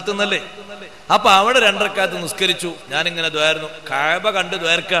കണ്ടത് ആ സ്ഥലത്ത് നിന്നല്ലേ. അപ്പൊ അവിടെ 2 റക്അത്ത് നിസ്കരിച്ചു. ഞാനിങ്ങനെ ദ്വാരുന്നു, കഅബ കണ്ട്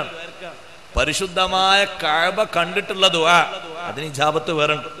ദ്വാരക്കാണ്. പരിശുദ്ധമായ കഅബ കണ്ടിട്ടുള്ള ദുആ അതിന് ഇജാബത്ത്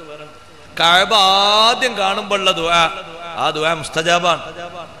വേറെ. കഅബ ആദ്യം കാണുമ്പോഴുള്ള ദുആ, ആ ദുആ മുസ്തജാബാണ്,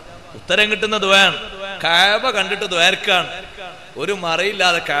 ഉത്തരം കിട്ടുന്ന ദുആണ്. കഅബ കണ്ടിട്ട് ദ്വാരക്കാണ്, ഒരു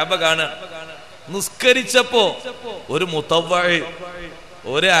മറയില്ലാതെ കഅബ കാണാൻ. നിസ്കരിച്ചപ്പോ ഒരു മുത്തവ്വഇ,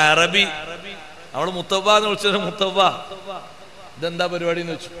 ഒരു അറബി, അവള് മുത്തവ്വ എന്ന് വിളിച്ചത്, മുത്തവ്വ ഇതെന്താ പരിപാടി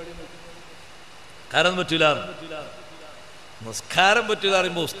എന്ന് വെച്ചു. കാരണം പറ്റൂല, നിസ്കാരം പറ്റൂല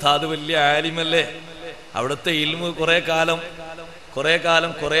പറയുമ്പോ ഉസ്താദ് വലിയ ആലിമല്ലേ, അവിടുത്തെ ഇൽമു കുറെ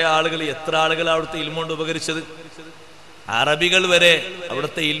കാലം കുറെ ആളുകൾ, എത്ര ആളുകൾ അവിടുത്തെ ഇൽമു കൊണ്ട് ഉപകരിച്ചത്. അറബികൾ വരെ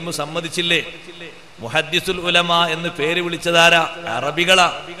അവിടുത്തെ ഇൽമു സമ്മതിച്ചില്ലേ. മുഹദ്ദിസുൽ ഉലമ എന്ന് പേര് വിളിച്ചതാരാ? അറബികളാ.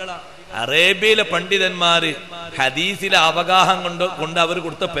 അറേബ്യയിലെ പണ്ഡിതന്മാര് ഹദീസിലെ അവഗാഹം കൊണ്ട് അവർ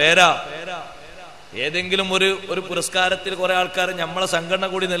കൊടുത്ത പേരാ. ഏതെങ്കിലും ഒരു പുരസ്കാരത്തിൽ കുറെ ആൾക്കാർ നമ്മളെ സംഘടന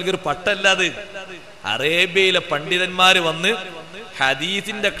കൂടി നൽകിയൊരു പട്ടല്ല അത്. അറേബ്യയിലെ പണ്ഡിതന്മാര് വന്ന്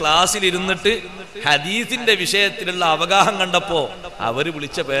ഹദീസിന്റെ ക്ലാസ്സിൽ ഇരുന്നിട്ട് ഹദീസിന്റെ വിഷയത്തിലുള്ള അവഗാഹം കണ്ടപ്പോ അവര്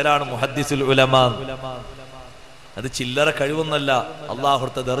വിളിച്ച പേരാണ് മുഹദ്ദിസുൽ ഉലമ. അത് ചില്ലറ കഴിവൊന്നല്ല,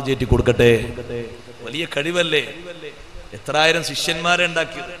 അള്ളാഹുത്തെ ദർജേറ്റി കൊടുക്കട്ടെ. വലിയ കഴിവല്ലേ, എത്രായിരം ശിഷ്യന്മാരെ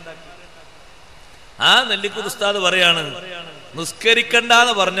ഉണ്ടാക്കി. ആ നെല്ലിക്കുത്ത് ഉസ്താദ് പറയാണ്,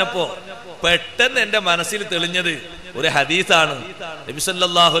 നിസ്കരിക്കണ്ടെന്ന് പറഞ്ഞപ്പോ പെട്ടെന്ന് എന്റെ മനസ്സിൽ തെളിഞ്ഞത് ഒരു ഹദീസാണ്. നബി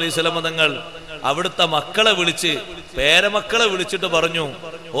സല്ലല്ലാഹു അലൈഹി വസല്ലം തങ്ങൾ അവിടുത്തെ മക്കളെ വിളിച്ച്, പേരമക്കളെ വിളിച്ചിട്ട് പറഞ്ഞു,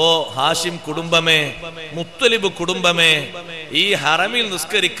 ഓ ഹാഷിം കുടുംബമേ, മുത്തലിബ് കുടുംബമേ, ഈ ഹറമിൽ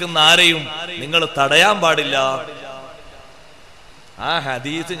നിസ്കരിക്കുന്ന ആരെയും നിങ്ങൾ തടയാൻ പാടില്ല. ആ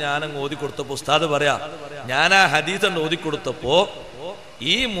ഹദീസ് ഞാനങ്ങ് ഓതിക്കൊടുത്തപ്പോ ഉസ്താദ് പറയാ, ഞാൻ ആ ഹദീസ് ഓതിക്കൊടുത്തപ്പോ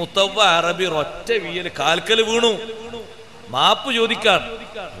ഈ മുത്തവ്വ അറബി ഒറ്റ വീയൽ കാൽക്കൽ വീണു, മാപ്പ് ചോദിക്കാൻ.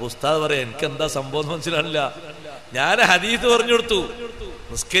 ഉസ്താദ് പറയാ, എനിക്ക് എന്താ സംഭവം മനസ്സിലാണില്ല. ഞാൻ ഹദീസ് പറഞ്ഞു കൊടുത്തു,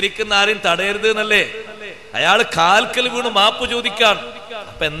 നിസ്കരിക്കുന്ന ആരെയും തടയരുത് എന്നല്ലേ. അയാള് കാൽക്കൽ വീണു മാപ്പ് ചോദിക്കാൻ.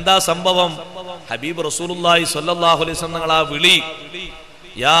 അപ്പൊ എന്താ സംഭവം? ഹബീബ് റസൂലുള്ളാഹി സ്വല്ലല്ലാഹു അലൈഹി വസല്ലം ആ വിളി,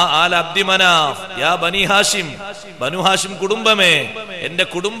 യാ ആല അബ്ദി മനാഫ് യാ ബനി ഹാഷിം, ബനു ഹാഷിം കുടുംബമേ, എന്റെ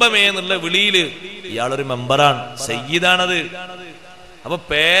കുടുംബമേ എന്നുള്ള വിളിയില് ഇയാളൊരു മെമ്പറാണ്, സയ്യിദാണത്. അപ്പൊ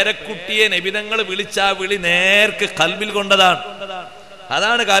പേരക്കുട്ടിയെ നബിതങ്ങൾ വിളിച്ച ആ വിളി നേർക്ക് കൽബിൽ കൊണ്ടതാണ്.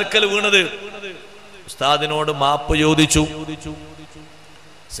 അതാണ് കാൽക്കൽ വീണത്. ഉസ്താദിനോട് മാപ്പ് ചോദിച്ചു.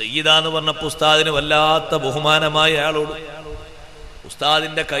 സയ്യിദാന്ന് പറഞ്ഞപ്പോ ഉസ്താദിന് വല്ലാത്ത ബഹുമാനമായി അയാളോട്.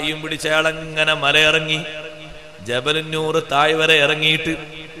 ഉസ്താദിന്റെ കൈയും പിടിച്ച് അയാളങ്ങനെ മലയിറങ്ങി, ജബലുന്നൂർ താഴ് വരെ ഇറങ്ങിയിട്ട്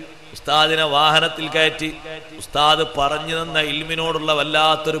ഉസ്താദിനെ വാഹനത്തിൽ കയറ്റി. ഉസ്താദ് പറഞ്ഞു തന്ന ഇൽമിനോടുള്ള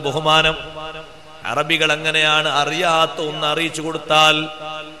വല്ലാത്തൊരു ബഹുമാനം. അറബികൾ അങ്ങനെയാണ്, അറിയാത്ത ഒന്ന് അറിയിച്ചു കൊടുത്താൽ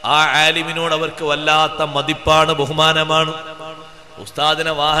ആ ആലിമിനോട് അവർക്ക് വല്ലാത്ത മതിപ്പാണ്, ബഹുമാനമാണ്.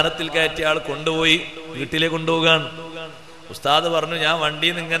 ഉസ്താദിനെ വാഹനത്തിൽ കയറ്റി ആൾ കൊണ്ടുപോയി വീട്ടിലേക്ക് കൊണ്ടുപോകാൻ. ഉസ്താദ് പറഞ്ഞു, ഞാൻ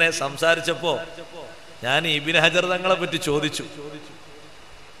വണ്ടിയിൽ നിന്ന് ഇങ്ങനെ സംസാരിച്ചപ്പോ ഞാൻ ഇബ്നു ഹജർ തങ്ങളെ പറ്റി ചോദിച്ചു.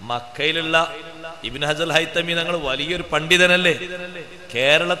 മക്കയിലുള്ള ഇബ്നു ഹജർ ഹൈത്തമി തങ്ങൾ വലിയൊരു പണ്ഡിതനല്ലേ,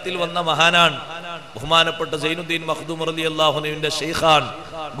 കേരളത്തിൽ വന്ന മഹാനാണ്, ബഹുമാനപ്പെട്ട സൈനുദ്ദീൻ മഖ്ദൂം റളിയല്ലാഹു അൻഹുവിന്റെ ശൈഖാൻ,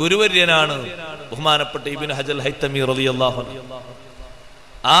 ഗുരുവര്യനാണ് ബഹുമാനപ്പെട്ട ഇബ്നു ഹജർ ഹൈത്തമി റളിയല്ലാഹു അൻഹു.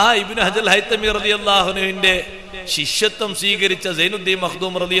 ആ ഇബ്നു ഹജർ ഹൈത്തമി റളിയല്ലാഹു അൻഹുവിന്റെ ശിഷ്യത്വം സ്വീകരിച്ച സൈനുദ്ദീൻ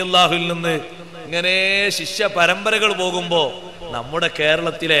മഖ്ദൂം റളിയല്ലാഹുവിൽ നിന്ന് ഇങ്ങനെ ശിഷ്യ പരമ്പരകൾ പോകുമ്പോ നമ്മുടെ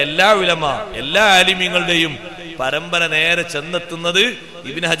കേരളത്തിലെ എല്ലാ ഉലമ, എല്ലാ ആലിമീങ്ങളുടെയും പരമ്പര നേരെ ചെന്നെത്തുന്നത്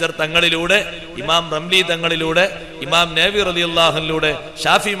ഇബ്നു ഹജർ തങ്ങളിലൂടെ, ഇമാം റംലി തങ്ങളിലൂടെ, ഇമാം നബി റളിയല്ലാഹുവിലൂടെ,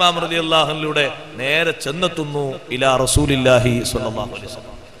 ഷാഫി ഇമാം റളിയല്ലാഹുവിലൂടെ നേരെ ചെന്നെത്തുന്നു ഇലാ റസൂലില്ലാഹി സ്വല്ലല്ലാഹു അലൈഹി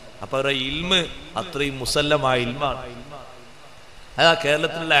വസല്ലം. അപ്പൊ അവരുടെ ഇൽമ് അത്രയും മുസല്ലമായ ഇൽമാണ്. അതാ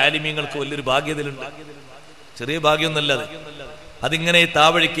കേരളത്തിലുള്ള ആലിമീങ്ങൾക്ക് വലിയൊരു ഭാഗ്യതയിലുണ്ട്. ചെറിയ ഭാഗ്യമൊന്നുമല്ല അതിങ്ങനെ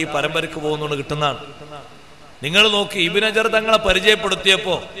താവഴിക്ക് പരമ്പരക്ക് പോകുന്നോണ്ട് കിട്ടുന്നതാണ്. നിങ്ങൾ നോക്കി, ഇബ്നു ഹജർ തങ്ങളെ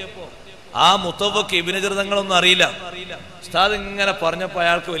പരിചയപ്പെടുത്തിയപ്പോ ആ മുത്തവ്വക്ക് ഇബ്നു ഹജർ തങ്ങളൊന്നും അറിയില്ല. ഉസ്താദ് ഇങ്ങനെ പറഞ്ഞപ്പോ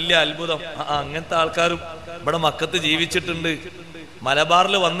അയാൾക്ക് വലിയ അത്ഭുതം. അങ്ങനത്തെ ആൾക്കാരും ഇവിടെ മക്കത്ത് ജീവിച്ചിട്ടുണ്ട്,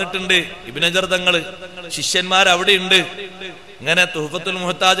 മലബാറിൽ വന്നിട്ടുണ്ട് ഇബ്നു ഹജർ തങ്ങള്, ശിഷ്യന്മാർ അവിടെ ഉണ്ട്. ഇങ്ങനെ തുഹ്ഫത്തുൽ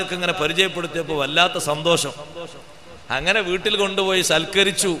മുഹ്താജൊക്കെ ഇങ്ങനെ പരിചയപ്പെടുത്തിയപ്പോ വല്ലാത്ത സന്തോഷം. അങ്ങനെ വീട്ടിൽ കൊണ്ടുപോയി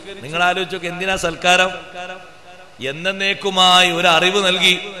സൽക്കരിച്ചു. നിങ്ങൾ ആലോചിച്ചൊക്കെ, എന്തിനാ സൽക്കാരം? എന്നേക്കുമായി ഒരു അറിവ്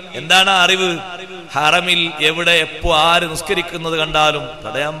നൽകി. എന്താണ് ആ അറിവ്? ഹറമിൽ എവിടെ എപ്പോ ആര് നിസ്കരിക്കുന്നത് കണ്ടാലും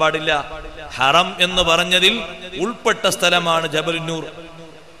തടയാൻ പാടില്ല. ഹറം എന്ന് പറഞ്ഞതിൽ ഉൾപ്പെട്ട സ്ഥലമാണ് ജബലുന്നൂർ.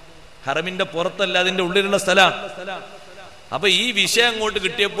 ഹറമിന്റെ പുറത്തല്ല, അതിന്റെ ഉള്ളിലുള്ള സ്ഥലമാണ്. അപ്പൊ ഈ വിഷയം അങ്ങോട്ട്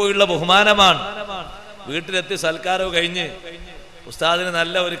കിട്ടിയപ്പോഴുള്ള ബഹുമാനമാണ്. വീട്ടിലെത്തി സൽക്കാരവും കഴിഞ്ഞ് ഉസ്താദിന്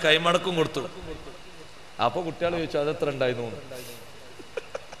നല്ല ഒരു കൈമടക്കും കൊടുത്തു. അപ്പൊ കുട്ടികൾ ചോദിച്ചു, അതെത്ര ഉണ്ടായിരുന്നു?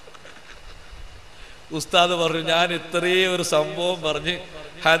 ഉസ്താദ് പറഞ്ഞു, ഞാൻ ഇത്രയും ഒരു സംഭവം പറഞ്ഞ്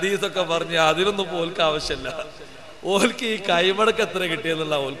ഹദീസൊക്കെ പറഞ്ഞ് അതിനൊന്നും ഓൽക്ക് ആവശ്യമില്ല, ഓൽക്ക് ഈ കൈമടക്ക് എത്ര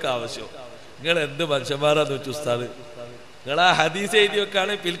കിട്ടിയെന്നുള്ള ഓൽക്ക് ആവശ്യം. നിങ്ങൾ എന്ത് മനുഷ്യന്മാരാന്ന് വെച്ചു ഉസ്താദ്. നിങ്ങൾ ആ ഹദീസ് എഴുതി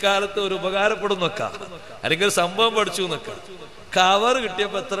വെക്കാണ് പിൽക്കാലത്ത് ഒരു ഉപകാരപ്പെടും നോക്കാം, അല്ലെങ്കിൽ ഒരു സംഭവം പഠിച്ചു നോക്കാം. കവർ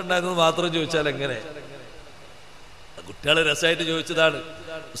കിട്ടിയപ്പോ എത്ര ഉണ്ടായിരുന്നു മാത്രം ചോദിച്ചാൽ എങ്ങനെ? കുട്ടികൾ രസമായിട്ട് ചോദിച്ചതാണ്,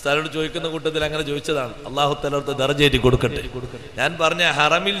 ഉസ്താദിനോട് ചോദിക്കുന്ന കൂട്ടത്തിൽ അങ്ങനെ ചോദിച്ചതാണ്. അള്ളാഹു തആല ദർജയേറ്റി കൊടുക്കട്ടെ. ഞാൻ പറഞ്ഞ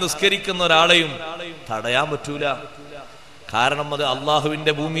ഹറമിൽ നിസ്കരിക്കുന്ന ഒരാളെയും തടയാൻ പറ്റൂല. കാരണം അത്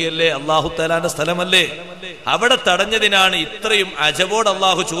അള്ളാഹുവിന്റെ ഭൂമിയല്ലേ, അള്ളാഹു തആലാന്റെ സ്ഥലമല്ലേ. അവിടെ തടഞ്ഞതിനാണ് ഇത്രയും അജബോട്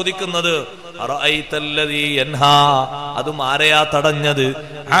അള്ളാഹു ചോദിക്കുന്നത്. അതും ആരെയാ തടഞ്ഞത്?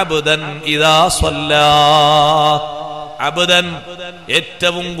 അബ്ദൻ ഇദാ സ്വല്ലാ. അബ്ദൻ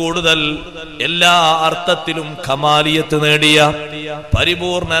ഏറ്റവും കൂടുതൽ എല്ലാ അർത്ഥത്തിലും കമാലിയത്ത് നേടിയ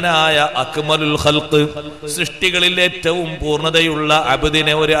പരിപൂർണനായ അക്മലുൽ ഖൽഖ്, സൃഷ്ടികളിൽ ഏറ്റവും പൂർണ്ണതയുള്ള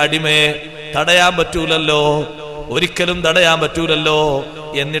അബ്ദിനെ, ഒരു അടിമയെ തടയാൻ പറ്റൂലല്ലോ, ഒരിക്കലും തടയാൻ പറ്റൂലല്ലോ.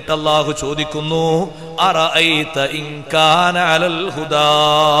 എന്നിട്ട് അല്ലാഹു ചോദിക്കുന്നു, അറഅയ്ത ഇൻ കാന അലൽ ഹുദാ.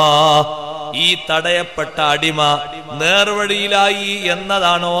 ഈ തടയപ്പെട്ട അടിമ നേർവഴിയിലായി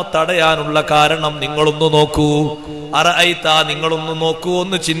എന്നതാണോ തടയാനുള്ള കാരണം? നിങ്ങളൊന്ന് നോക്കൂ. അറഅയ്ത, നിങ്ങളൊന്ന് നോക്കൂ,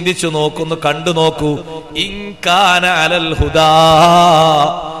 ഒന്ന് ചിന്തിച്ചു നോക്കൂ, ഒന്ന് കണ്ടു നോക്കൂ. ഇൻ കാന അലൽ ഹുദാ,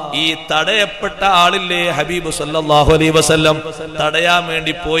 ഈ തടയപ്പെട്ട ആളില്ലേ ഹബീബ് സല്ലല്ലാഹു അലൈഹി വസല്ലം തടയാൻ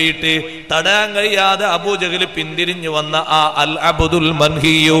വേണ്ടി പോയിട്ട് തടയാൻ കഴിയാതെ അബൂജഹൽ പിന്തിരിഞ്ഞു വന്ന ആ അൽ അബ്ദുൽ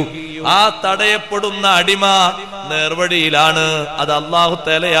മൻഹിയു, ആ തടയപ്പെടുന്ന അടിമ നേർവഴിയിലാണ്. അത് അല്ലാഹു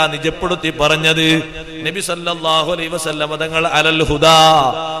തആലയാ നിജപ്പെടുത്തി പറഞ്ഞത്. നബി സല്ലല്ലാഹു അലൈഹി വസല്ലം തങ്ങൾ അലൽ ഹുദാ,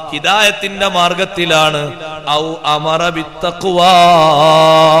 ഹിദായത്തിന്റെ മാർഗത്തിലാണ്. ഔ അമറ ബിത്തഖ്വാ,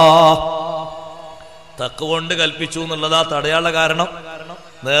 തഖ്വ കൊണ്ട് കൽപ്പിച്ചു എന്നുള്ളതാ തടയാനുള്ള കാരണം.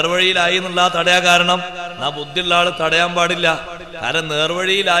 നേർവഴിയിലായി എന്നുള്ള തടയാ കാരണം. നാ ബുദ്ധിയുള്ള ആള് തടയാൻ പാടില്ല. കാരണം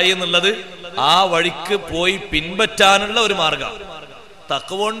നേർവഴിയിലായി എന്നുള്ളത് ആ വഴിക്ക് പോയി പിൻപറ്റാനുള്ള ഒരു മാർഗം.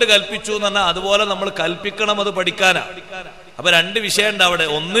 തഖ്വ കൊണ്ട് കൽപ്പിച്ചു എന്ന് പറഞ്ഞാൽ അതുപോലെ നമ്മൾ കൽപ്പിക്കണം, അത് പഠിക്കാനാ. അപ്പൊ രണ്ട് വിഷയമുണ്ട് അവിടെ.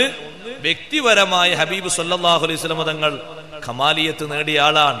 ഒന്ന്, വ്യക്തിപരമായ ഹബീബ് സല്ലല്ലാഹു അലൈഹി വസല്ലം തങ്ങൾ കമാലിയത്ത് നേടിയ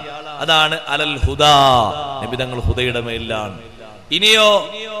ആളാണ്. അതാണ് അലൽ ഹുദാ, നബി തങ്ങൾ ഹുദയുടെ മേലാണ്. ഇനിയോ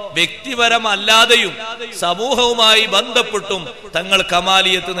വ്യക്തിപരമല്ലാതെയും സമൂഹവുമായി ബന്ധപ്പെട്ടും തങ്ങൾ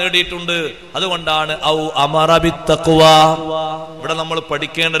കമാലിയത്ത് നേടിയിട്ടുണ്ട്. അതുകൊണ്ടാണ് ഔ അമറ ബിത്തഖ്വാ. ഇവിടെ നമ്മൾ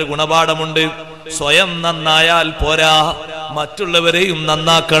പഠിക്കേണ്ട ഒരു ഗുണപാഠമുണ്ട്. സ്വയം നന്നായാൽ പോരാ, മറ്റുള്ളവരെയും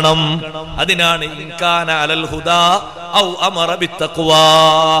നന്നാക്കണം. അതിനാണ് ഇൻ കാന അലൽ ഹുദാ ഔ അമറ ബിത്തഖ്വാ.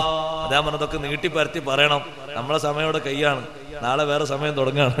 അതാ പറഞ്ഞതൊക്കെ നീട്ടിപ്പരത്തി പറയണം. നമ്മളെ സമയം ഇവിടെ കയ്യാണ്, നാളെ വേറെ സമയം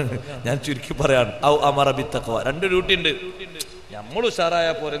തുടങ്ങാണ്. ഞാൻ ചുരുക്കി പറയാണ്. ഔ അമറ ബിത്തഖ്വാ. രണ്ട് ഡ്യൂട്ടി ഉണ്ട്. നമ്മൾ ഉഷാറായ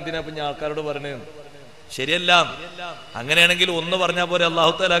പോരെ, എന്തിനാ ഞാൻ ആൾക്കാരോട് പറഞ്ഞത്? ശരിയല്ല. അങ്ങനെയാണെങ്കിൽ ഒന്ന് പറഞ്ഞാൽ പോരെ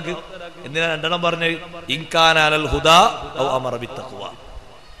അല്ലാഹു തആലാക്ക്? എന്തിനാ രണ്ടെണ്ണം പറഞ്ഞത്? ഇൻ കാന അലൽ ഹുദാ ഔ അമറ ബിത്തഖ്വാ.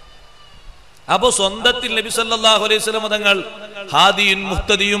 അപ്പൊ സ്വന്തത്തിൽ നബി സല്ലല്ലാഹു അലൈഹി വസല്ലം തങ്ങൾ ഹാദിയും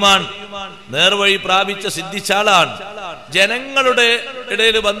മുഹ്തദിയുമാണ്, നേർവഴി പ്രാപിച്ച സിദ്ധിച്ചാളാണ്. ജനങ്ങളുടെ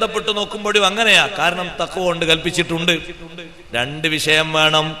ഇടയിൽ ബന്ധപ്പെട്ട് നോക്കുമ്പോഴും അങ്ങനെയാ. കാരണം തഖ്വ കൊണ്ട് കൽപ്പിച്ചിട്ടുണ്ട്. രണ്ട് വിഷയം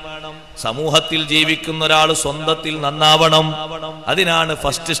വേണം. സമൂഹത്തിൽ ജീവിക്കുന്ന ഒരാൾ സ്വന്തത്തിൽ നന്നാവണം. അതിനാണ്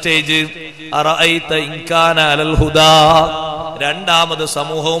ഫസ്റ്റ് സ്റ്റേജ്. അറഅയ്ത ഇൻ കാന അലൽ ഹുദാ. രണ്ടാമത്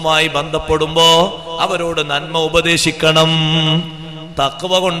സമൂഹവുമായി ബന്ധപ്പെടുമ്പോ അവരോട് നന്മ ഉപദേശിക്കണം,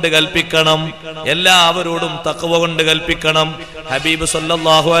 തഖ്വ കൊണ്ട് കൽപ്പിക്കണം. എല്ലാവരോടും തഖ്വ കൊണ്ട് കൽപ്പിക്കണം. ഹബീബ്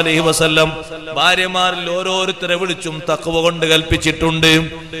സല്ലല്ലാഹു അലൈഹി വസല്ലം ഭാര്യമാരിൽ ഓരോരുത്തരെ വിളിച്ചും തഖ്വ കൊണ്ട് കൽപ്പിച്ചിട്ടുണ്ട്.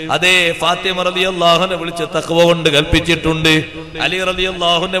 അതേ ഫാത്തിമ റളിയല്ലാഹു അൻഹ വിളിച്ച് തഖ്വ കൊണ്ട് കൽപ്പിച്ചിട്ടുണ്ട്. അലി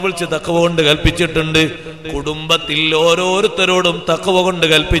റളിയല്ലാഹു അൻഹു വിളിച്ച് തഖ്വ കൊണ്ട് കൽപ്പിച്ചിട്ടുണ്ട്. കുടുംബത്തിൽ ഓരോരുത്തരോടും തഖ്വ കൊണ്ട്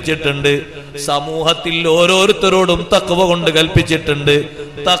കൽപ്പിച്ചിട്ടുണ്ട്. സമൂഹത്തിൽ ഓരോരുത്തരോടും തഖ്വ കൊണ്ട് കൽപ്പിച്ചിട്ടുണ്ട്.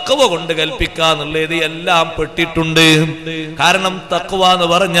 തഖ്വ കൊണ്ട് കൽപ്പിക്കാന്നുള്ളത് എല്ലാം പെട്ടിട്ടുണ്ട്. കാരണം തഖ്വ എന്ന്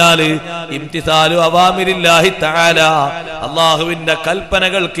പറഞ്ഞാല് ഇംതിസാലു അവാമിരില്ലാഹി തആല, അല്ലാഹുവിന്റെ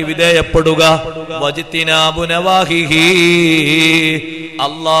കൽപ്പനകൾക്ക് വിധേയപ്പെടുക. വജ്തിനാബു നവാഹിഹി,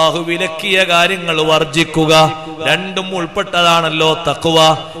 അല്ലാഹു വിലക്കിയ കാര്യങ്ങൾ വർജിക്കുക. രണ്ടും ഉൾപ്പെട്ടതാണല്ലോ തഖ്വ.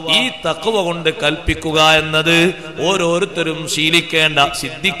 ഈ തഖ്വ കൊണ്ട് കൽപ്പിക്കുക എന്നത് ഓരോരുത്തരും ശീലിക്കേണ്ട,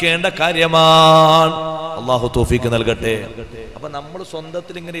 സിദ്ധിക്കേണ്ട കാര്യമാണ്. അല്ലാഹു തൗഫീഖ് നൽകട്ടെ. അപ്പൊ നമ്മൾ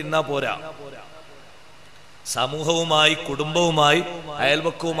സ്വന്തത്തിൽ ഇങ്ങനെ ഇരുന്നാ പോരാ. സമൂഹവുമായി, കുടുംബവുമായി,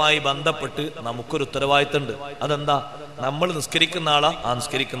 അയൽവക്കവുമായി ബന്ധപ്പെട്ട് നമുക്കൊരു ഉത്തരവാദിത്തമുണ്ട്. അതെന്താ? നമ്മൾ നിസ്കരിക്കുന്ന ആളാ, ആ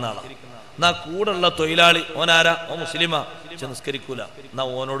നിസ്കരിക്കുന്ന ആളാ. എന്നാ കൂടുള്ള തൊഴിലാളി, ഓനാരാ? ഓ മുസ്ലിമാ, പക്ഷെ നിസ്കരിക്കൂല. എന്നാ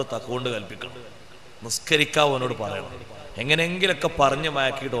ഓനോട് തഖ്വ കൊണ്ട് കൽപ്പിക്കണം. നിസ്കരിക്കാ ഓനോട് പറയണം. എങ്ങനെയെങ്കിലൊക്കെ പറഞ്ഞ്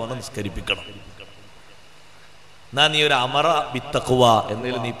മയക്കിയിട്ട് ഓനെ നിസ്കരിപ്പിക്കണം. എന്നാ നീ ഒരു അമറ ബിത്തഖ്വ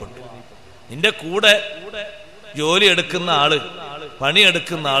എന്നതിൽ നീ പെട്ടു. നിന്റെ കൂടെ ജോലി എടുക്കുന്ന ആള്,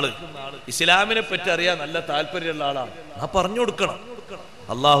 പണിയെടുക്കുന്ന ആള് ഇസ്ലാമിനെ പറ്റി അറിയാൻ നല്ല താല്പര്യമുള്ള ആളാണ്. ആ പറഞ്ഞു കൊടുക്കണം.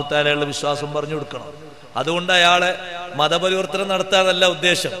 അല്ലാഹു തആലയുള്ള വിശ്വാസം പറഞ്ഞു കൊടുക്കണം. അതുകൊണ്ട് അയാളെ മതപരിവർത്തനം നടത്താനല്ല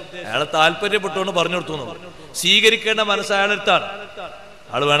ഉദ്ദേശം. അയാളെ താല്പര്യപ്പെട്ടുകൊണ്ട് പറഞ്ഞു കൊടുത്തു. സ്വീകരിക്കേണ്ട മനസ്സ് അയാളെടുത്താണ്.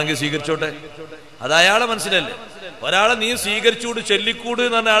 ആള് വേണമെങ്കിൽ സ്വീകരിച്ചോട്ടെ, അത് അയാളെ മനസ്സിലല്ലേ. ഒരാളെ നീ സ്വീകരിച്ചുകൂട്, ചെല്ലിക്കൂട്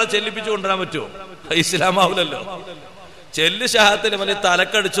എന്ന് പറഞ്ഞ ആളെ ചെല്ലിപ്പിച്ചു കൊണ്ടുവരാൻ പറ്റുമോ? ഇസ്ലാമാവില്ലല്ലോ. ചെല്ല് ഷഹാദത്തിൽ വലിയ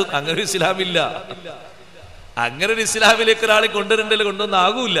തലക്കടിച്ചു. അങ്ങനെ ഒരു ഇസ്ലാമില്ല. അങ്ങനെ ഒരു ഇസ്ലാമിലേക്ക് ഒരാളെ കൊണ്ടുവരണ്ടല്ലോ, കൊണ്ടൊന്നും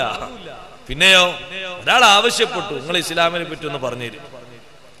ആകൂല. പിന്നെയോ ഒരാൾ ആവശ്യപ്പെട്ടു, നിങ്ങൾ ഇസ്ലാമിനെ പറ്റി ഒന്ന് പറഞ്ഞു തരും.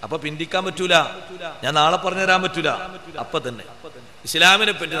 അപ്പൊ പിന്തിക്കാൻ പറ്റൂല, ഞാൻ നാളെ പറഞ്ഞു തരാൻ പറ്റൂല. അപ്പൊ തന്നെ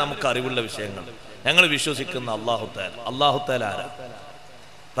ഇസ്ലാമിനെ പറ്റി നമുക്ക് അറിവുള്ള വിഷയങ്ങൾ, ഞങ്ങൾ വിശ്വസിക്കുന്ന അല്ലാഹു തആല. അല്ലാഹു തആല ആരാ?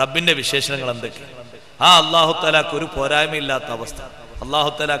 റബ്ബിന്റെ വിശേഷണങ്ങൾ എന്തൊക്കെ? ആ അല്ലാഹു തആലാക്ക് ഒരു പോരായ്മയില്ലാത്ത അവസ്ഥ, അല്ലാഹു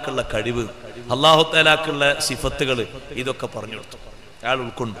തആലാക്കുള്ള കഴിവ്, അല്ലാഹു തആലാക്കുള്ള സിഫത്തുകൾ, ഇതൊക്കെ പറഞ്ഞു കൊടുത്തു. അയാൾ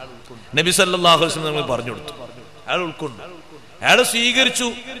ഉൾക്കൊണ്ടു. നബി സല്ലല്ലാഹു അലൈഹി വസല്ലം പറഞ്ഞു കൊടുത്തു. അയാൾ ഉൾക്കൊണ്ടു, അയാൾ സ്വീകരിച്ചു.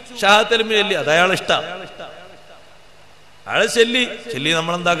 ഷഹാദത്തുൽ കലിമ ചൊല്ലി, അത് അയാളെ ഇഷ്ടം. അയാളെ ചെല്ലി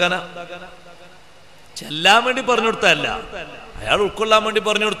നമ്മളെന്താക്കാനാ? ചെല്ലാൻ വേണ്ടി പറഞ്ഞു കൊടുത്തല്ല, അയാൾ ഉൾക്കൊള്ളാൻ വേണ്ടി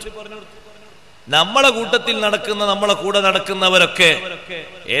പറഞ്ഞു കൊടുത്തു. നമ്മളെ കൂട്ടത്തിൽ നടക്കുന്ന, നമ്മളെ കൂടെ നടക്കുന്നവരൊക്കെ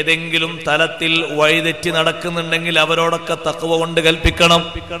ഏതെങ്കിലും തലത്തിൽ വഴിതെറ്റി നടക്കുന്നുണ്ടെങ്കിൽ അവരോടൊക്കെ തഖ്വ കൊണ്ട് കൽപ്പിക്കണം.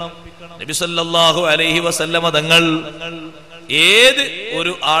 നബി സല്ലല്ലാഹു അലൈഹി വസല്ലമ തങ്ങൾ ഏത്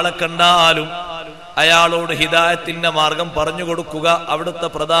ഒരു ആളെ കണ്ടാലും അയാളോട് ഹിദായത്തിന്റെ മാർഗം പറഞ്ഞു കൊടുക്കുക അവിടുത്തെ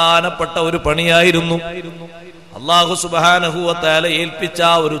പ്രധാനപ്പെട്ട ഒരു പണിയായിരുന്നു. അല്ലാഹു സുബ്ഹാനഹു വ തആല ഏൽപ്പിച്ച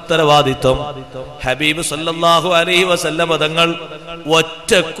ഒരു ഉത്തരവാദിത്വം ഹബീബ് സല്ലല്ലാഹു അലൈഹി വസല്ലമ തങ്ങൾ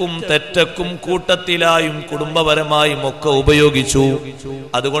ഒറ്റക്കും തെറ്റക്കും കൂട്ടത്തിലായും കുടുംബപരമായും ഒക്കെ ഉപയോഗിച്ചു.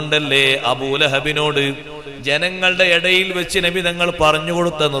 അതുകൊണ്ടല്ലേ അബൂലഹബിനോട് ജനങ്ങളുടെ ഇടയിൽ വെച്ച് നബി തങ്ങൾ പറഞ്ഞു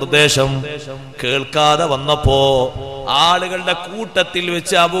കൊടുത്ത നിർദ്ദേശം കേൾക്കാതെ വന്നപ്പോ ആളുകളുടെ കൂട്ടത്തിൽ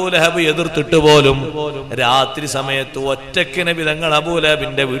വെച്ച് അബൂലഹബ് എതിർത്തിട്ട് പോലും രാത്രി സമയത്ത് ഒറ്റയ്ക്ക് നബി തങ്ങൾ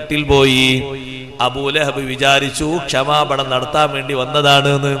അബൂലഹബിന്റെ വീട്ടിൽ പോയി. അബൂലഹബ് വിചാരിച്ചു ക്ഷമാപണം നടത്താൻ വേണ്ടി വന്നതാണ്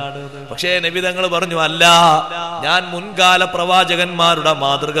എന്ന്. പക്ഷേ നബി തങ്ങൾ പറഞ്ഞു, അല്ല, ഞാൻ മുൻകാല പ്രവാചകന്മാരുടെ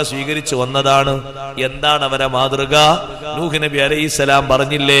മാതൃക സ്വീകരിച്ചു വന്നതാണ്. എന്താണ് അവരെ മാതൃക? നൂഹ് നബി അലൈഹിസ്സലാം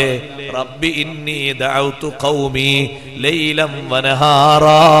പറഞ്ഞില്ലേ, റബ്ബി ഇന്നി ദഅഉതു ഖൗമി ലൈലം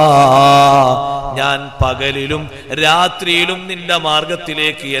വനഹാറാ, ഞാൻ പകലിലും രാത്രിയിലും നിന്റെ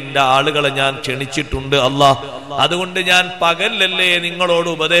മാർഗത്തിലേക്ക് എന്റെ ആളുകളെ ഞാൻ ക്ഷണിച്ചിട്ടുണ്ട് അല്ലാ. അതുകൊണ്ട് ഞാൻ പകലല്ലേ നിങ്ങളോട്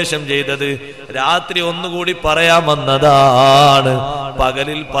ഉപദേശം ചെയ്തത്, രാത്രി ഒന്നുകൂടി പറയാമെന്നതാണ്.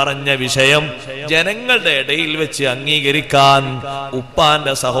 പകലിൽ പറഞ്ഞ വിഷയം ജനങ്ങളുടെ ഇടയിൽ വെച്ച് അംഗീകരിക്കാൻ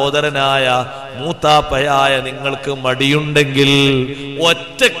ഉപ്പാന്റെ സഹോദരനായ മൂത്താപ്പയായ നിങ്ങൾക്ക് മടിയുണ്ടെങ്കിൽ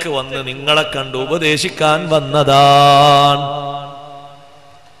ഒറ്റക്ക് വന്ന് നിങ്ങളെ കണ്ട് ഉപദേശിക്കാൻ വന്നതാണ്.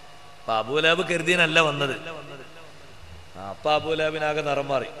 അബൂലഹബ് കരുതിയനല്ല വന്നത്. അപ്പൊ അബൂലഹബിനാകെ നിറം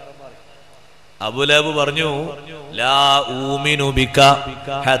മാറി. അബൂലഹബ് പറഞ്ഞു, ലാ ഊമിനു ബിക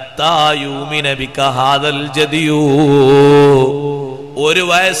ഹത്താ യൂമിന ബിക ഹാദൽ ജദിയൂ, ഒരു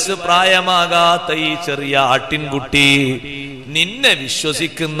വയസ്സ് പ്രായമാകാത്ത ഈ ചെറിയ ആട്ടിൻകുട്ടി നിന്നെ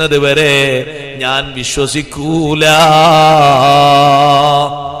വിശ്വസിക്കുന്നത് വരെ ഞാൻ വിശ്വസിക്കൂല.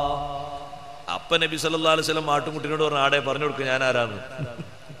 അപ്പ നബി സല്ലല്ലാഹു അലൈഹി വസല്ലം ആട്ടിൻകുട്ടിനോട് പറഞ്ഞു, ആടെ പറഞ്ഞു കൊടുക്കുക ഞാൻ ആരാന്ന്.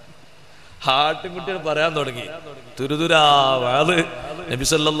 ആട്ടിൻകുട്ടികൾ പറയാൻ തുടങ്ങി. തുരുതുരാത് നബി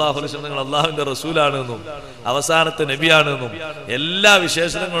സല്ലല്ലാഹു അലൈഹി വസല്ലം നിങ്ങൾ അള്ളാഹുവിന്റെ റസൂലാണെന്നും അവസാനത്തെ നബിയാണെന്നും എല്ലാ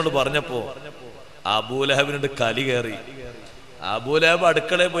വിശേഷണങ്ങളോട് പറഞ്ഞപ്പോ അബൂലഹബിനോട് കലി കയറി. അബൂലഹബ്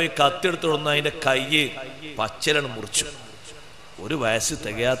അടുക്കളയിൽ പോയി കത്തിയെടുത്ത് കൊണ്ടു അതിന്റെ കൈ പച്ചലാണ് മുറിച്ചു. ഒരു വയസ്സ്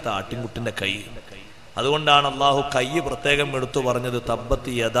തികയാത്ത ആട്ടിൻകുട്ടിന്റെ കൈ. അതുകൊണ്ടാണ് അള്ളാഹു കൈ പ്രത്യേകം എടുത്തു പറഞ്ഞത്,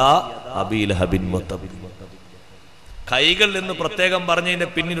 തബ്ബത്ത് യദാ അബീ ലഹബിൻ വതബ്. കൈകൾ എന്ന് പ്രത്യേകം പറഞ്ഞതിന്റെ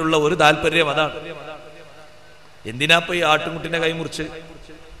പിന്നിലുള്ള ഒരു താല്പര്യം അതാണ്. എന്തിനാപ്പോ ഈ ആട്ടിൻകുട്ടിന്റെ കൈ മുറിച്ച്?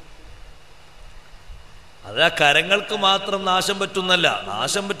 അത് ആ കരങ്ങൾക്ക് മാത്രം നാശം പറ്റുന്നല്ല,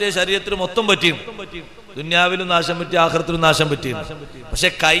 നാശം പറ്റിയ ശരീരത്തിന് മൊത്തം പറ്റിയും, ദുന്യാവിലും നാശം പറ്റി, ആഖിറത്തിലും നാശം പറ്റി. പക്ഷെ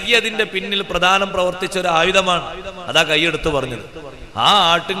കൈ അതിന്റെ പിന്നിൽ പ്രധാനം പ്രവർത്തിച്ച ഒരു ആയുധമാണ്. അതാ കൈ എടുത്ത് പറഞ്ഞത്. ആ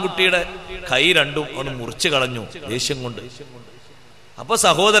ആട്ടിൻകുട്ടിയുടെ കൈ രണ്ടും അവന് മുറിച്ചു കളഞ്ഞു ദേഷ്യം കൊണ്ട്. അപ്പൊ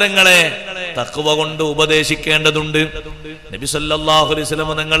സഹോദരങ്ങളെ, തഖ്വ കൊണ്ട് ഉപദേശിക്കേണ്ടതുണ്ട്. നബി സല്ലല്ലാഹു അലൈഹി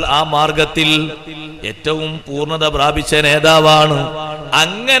വസല്ലം നിങ്ങൾ ആ മാർഗത്തിൽ ഏറ്റവും പൂർണ്ണത പ്രാപിച്ച നേതാവാണ്.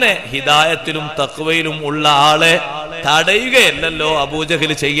 അങ്ങനെ ഹിദായത്തിലും തഖ്വയിലും ഉള്ള ആളെ തടയുകയല്ലല്ലോ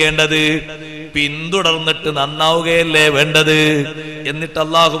അബൂജഹൽ ചെയ്യേണ്ടത്, പിന്തുടർന്നിട്ട് നന്നാവുകയല്ലേ വേണ്ടത്. എന്നിട്ട്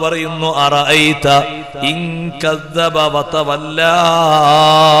അല്ലാഹു പറയുന്നു, അറഅയ്ത ഇൻ കദ്ദബ വതവല്ലാ,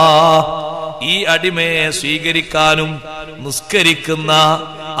 ഈ അടിമയെ സ്വീകരിക്കാനും നിസ്കരിക്കുന്ന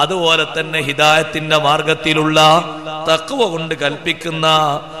അതുപോലെ തന്നെ ഹിദായത്തിന്റെ മാർഗത്തിലുള്ള തഖ്വ കൊണ്ട് കൽപ്പിക്കുന്ന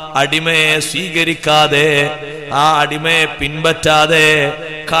അടിമയെ സ്വീകരിക്കാതെ, ആ അടിമയെ പിൻപറ്റാതെ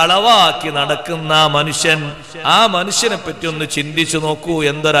കളവാക്കി നടക്കുന്ന മനുഷ്യൻ, ആ മനുഷ്യനെ പറ്റി ഒന്ന് ചിന്തിച്ചു നോക്കൂ,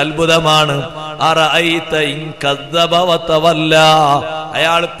 എന്തൊരു അത്ഭുതമാണ്. അറഅയ്ത ഇൻ കദ്ദബ വതവല്ലാ,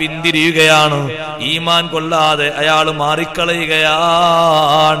 അയാൾ പിന്തിരിയുകയാണ്, ഈമാൻ കൊള്ളാതെ അയാൾ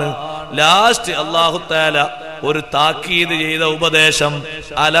മാറിക്കളയുകയാണ്. ലാസ്റ്റ് അല്ലാഹു തആല ഒരു താക്കീത് ചെയ്ത ഉപദേശം,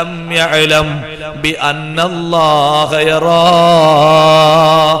 അലം യഅലം ബി അന്നല്ലാഹ യറാ.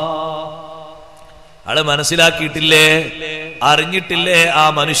 ആള് മനസ്സിലാക്കിയിട്ടില്ലേ, അറിഞ്ഞിട്ടില്ലേ ആ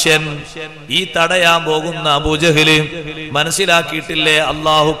മനുഷ്യൻ ഈ തടയാൻ പോകുന്ന അബൂജഹല് മനസ്സിലാക്കിയിട്ടില്ലേ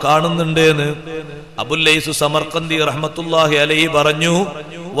അള്ളാഹു കാണുന്നുണ്ട് എന്ന്. അബുല്ലൈസു സമർഖന്ദി റഹ്മത്തുള്ളാഹി അലൈഹി പറഞ്ഞു,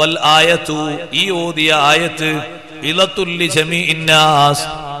 വൽ ആയത്തു, ഈ ഓതിയ ആയത്ത് ഇലത്തുല്ലി ജമീഇന്നാസ്,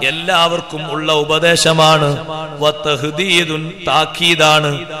 എല്ലാവർക്കും ഉള്ള ഉപദേശമാണ്, വതഹ്ദീദുൻ,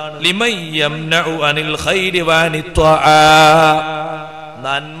 താക്കീതാണ്, ലിമൻ യംനഉ അനിൽ ഖൈരി വഅനിത് ത്വആ,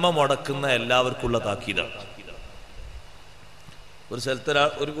 നന്മ മുടക്കുന്ന എല്ലാവർക്കുള്ള താക്കീതാണ്. ഒരു സ്ഥലത്ത്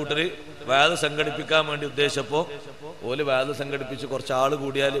ഒരു കൂട്ടര് വാദ സംഘടിപ്പിക്കാൻ വേണ്ടി ഉദ്ദേശിച്ചപ്പോ ഓല് വാദ സംഘടിപ്പിച്ച് കുറച്ച് ആള്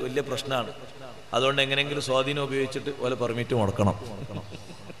കൂടിയാൽ വലിയ പ്രശ്നമാണ്. അതുകൊണ്ട് എങ്ങനെയെങ്കിലും സ്വാധീനം ഉപയോഗിച്ചിട്ട് ഓലെ പെർമിറ്റ് മുടക്കണം.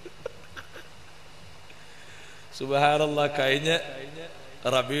 സുബ്ഹാനല്ലാഹ്, കഴിഞ്ഞ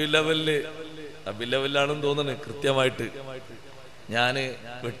റബീഉൽ അവ്വലിലാണെന്ന് തോന്നുന്നു കൃത്യമായിട്ട്, ഞാന്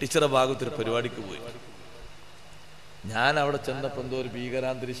വെട്ടിച്ചിറ ഭാഗത്തൊരു പരിപാടിക്ക് പോയി. ഞാൻ അവിടെ ചെന്നപ്പോ എന്തോ ഒരു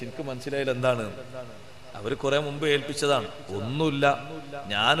ഭീകരാന്തരീക്ഷം. എനിക്ക് മനസ്സിലായില്ല എന്താണ്. അവര് കുറെ മുമ്പ് ഏൽപ്പിച്ചതാണ്, ഒന്നുമില്ല.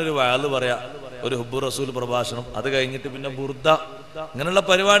 ഞാനൊരു വഅദ് പറയാ, ഒരു ഹുബ്ബു റസൂൽ പ്രഭാഷണം, അത് കഴിഞ്ഞിട്ട് പിന്നെ ബുർദ, ഇങ്ങനെയുള്ള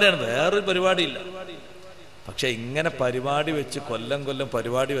പരിപാടിയാണ്, വേറൊരു പരിപാടിയില്ല. പക്ഷെ ഇങ്ങനെ പരിപാടി വെച്ച് കൊല്ലം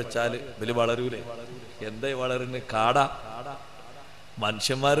പരിപാടി വെച്ചാൽ ഇവര് വളരൂലേ? എന്താ വളരുന്ന കാട?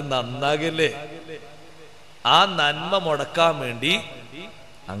 മനുഷ്യന്മാര് നന്നാകല്ലേ? ആ നന്മ മുടക്കാൻ വേണ്ടി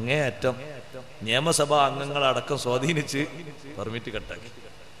അങ്ങേയറ്റം നിയമസഭാ അംഗങ്ങളടക്കം സ്വാധീനിച്ച് പെർമിറ്റ് കട്ടാക്കി.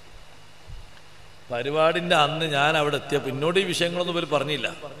 പരിപാടിന്റെ അന്ന് ഞാൻ അവിടെ എത്തിയപ്പോ എന്നോട് ഈ വിഷയങ്ങളൊന്നും ഇവർ പറഞ്ഞില്ല.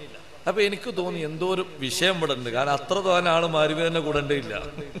 അപ്പൊ എനിക്ക് തോന്നി എന്തോ ഒരു വിഷയം ഇവിടെ ഉണ്ട്. കാരണം അത്ര തോന്നെ ആള് മാരിബിൻ തന്നെ കൂടേണ്ടിയില്ല.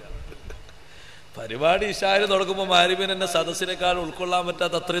 പരിപാടി ഇശാര് തുടങ്ങുമ്പോ മാരിബിൻ എന്നെ സദസ്സിനേക്കാൾ ഉൾക്കൊള്ളാൻ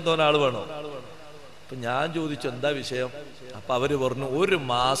പറ്റാത്ത അത്രയും തോന്നെ ആള് വേണോ? അപ്പൊ ഞാൻ ചോദിച്ചു എന്താ വിഷയം? അപ്പൊ അവര് പറഞ്ഞു, ഒരു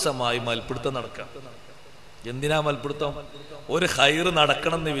മാസമായി മൽപ്പിടുത്തം നടക്കാം. എന്തിനാ മൽപ്പിടുത്തം? ഒരു ഖൈറ്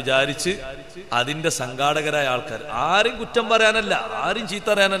നടക്കണം എന്ന് വിചാരിച്ച് അതിന്റെ സംഘാടകരായ ആൾക്കാർ, ആരും കുറ്റം പറയാനല്ല, ആരും ചീത്ത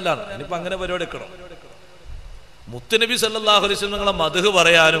പറയാനല്ല. ഇനിയിപ്പോ അങ്ങനെ പരിപാടി വെക്കണം. മുത്തുനബി സല്ലല്ലാഹു അലൈഹി വസല്ലം നിങ്ങളെ മദ്ഹ്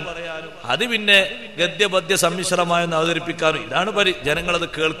പറയാനും അത് പിന്നെ ഗദ്യപദ്യ സമ്മിശ്രമായി അവതരിപ്പിക്കാനും, ഇതാണ് ജനങ്ങളത്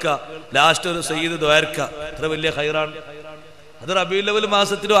കേൾക്കുക, ലാസ്റ്റ് ഒരു സയ്യിദ് ദ്വാരക്ക, അത്ര വലിയ ഖൈറാണ്. അത് റബീഉൽ അവ്വൽ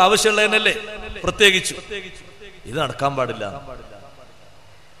മാസത്തിലും ആവശ്യമുള്ളതിനല്ലേ പ്രത്യേകിച്ചു. ഇത് നടക്കാൻ പാടില്ല.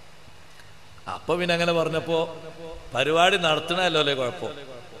 അപ്പൊ പിന്നെ അങ്ങനെ പറഞ്ഞപ്പോ പരിപാടി നടത്തണല്ലോ അല്ലേ കുഴപ്പം,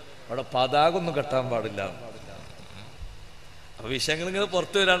 അവിടെ പതാക ഒന്നും കെട്ടാൻ പാടില്ല. അപ്പൊ വിഷയങ്ങൾ ഇങ്ങനെ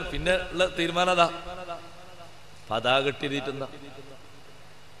പുറത്തു വരാണ്. പിന്നെ ഉള്ള തീരുമാനം അതാ, പതാക കെട്ടിയിരുന്ന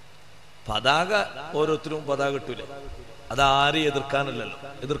പതാക ഓരോരുത്തരും പതാക കെട്ടൂലേ, അതാരെയും എതിർക്കാനല്ലല്ലോ,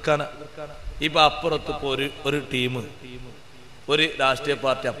 എതിർക്കാന. ഇപ്പൊ അപ്പുറത്തിപ്പോ ഒരു ടീം, ഒരു രാഷ്ട്രീയ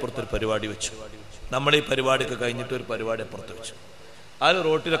പാർട്ടി അപ്പുറത്തൊരു പരിപാടി വെച്ചു. നമ്മൾ ഈ പരിപാടിയൊക്കെ കഴിഞ്ഞിട്ട് ഒരു പരിപാടി അപ്പുറത്ത് വെച്ചു. അത്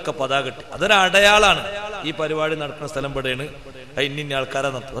റോട്ടിലൊക്കെ പതാക കെട്ടി. അതൊരു അടയാളാണ്. ഈ പരിപാടി നടക്കുന്ന സ്ഥലം ഇവിടെയാണ്, ഇന്ന ആൾക്കാരെ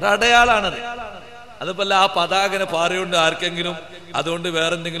നടത്തും, ഒരു അടയാളാണത്. അതിപ്പോ ആ പതാകനെ പാറിയോണ്ട് ആർക്കെങ്കിലും അതുകൊണ്ട്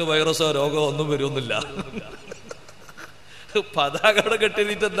വേറെന്തെങ്കിലും വൈറസോ രോഗമോ ഒന്നും വരുമൊന്നുമില്ല. പതാക അവിടെ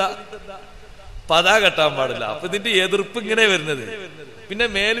കെട്ടിയിട്ടെന്താ? പതാക കെട്ടാൻ പാടില്ല. അപ്പൊ ഇതിന്റെ എതിർപ്പ് ഇങ്ങനെ വരുന്നത്. പിന്നെ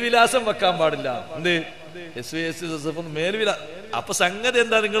മേൽവിലാസം വെക്കാൻ പാടില്ല. എന്ത് മേൽവിലാസം? അപ്പൊ സംഗതി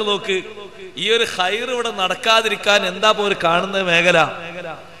എന്താ? നിങ്ങൾ നോക്ക്, ഈ ഒരു ഖൈർ ഇവിടെ നടക്കാതിരിക്കാൻ എന്താ ഒരു കാണുന്ന മേഖല?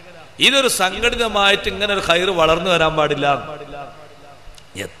 ഇതൊരു സംഘടിതമായിട്ട് ഇങ്ങനെ ഒരു ഖൈർ വളർന്നു വരാൻ പാടില്ല.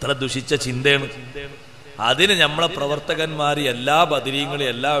 എത്ര ദുഷിച്ച ചിന്തയാണ്. അതിന് നമ്മളെ പ്രവർത്തകന്മാര് എല്ലാ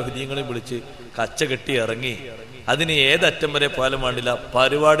ബദരീങ്ങളെയും എല്ലാ ഹുദീങ്ങളെയും വിളിച്ച് കച്ച കെട്ടി ഇറങ്ങി അതിന് ഏതറ്റം വരെ പോയാലും വേണ്ടില്ല,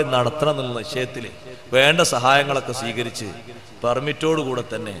 പരിപാടി നടത്തണം എന്നുള്ള നിശ്ചയത്തിൽ വേണ്ട സഹായങ്ങളൊക്കെ സ്വീകരിച്ച് പെർമിറ്റോടുകൂടെ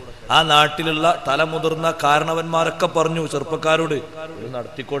തന്നെ ആ നാട്ടിലുള്ള തലമുതിർന്ന കാരണവന്മാരൊക്കെ പറഞ്ഞു ചെറുപ്പക്കാരോട്, ഇത്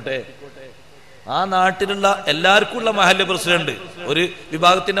നടത്തിക്കോട്ടെ. ആ നാട്ടിലുള്ള എല്ലാവർക്കും ഉള്ള മഹല്ല് പ്രസിഡന്റ്, ഒരു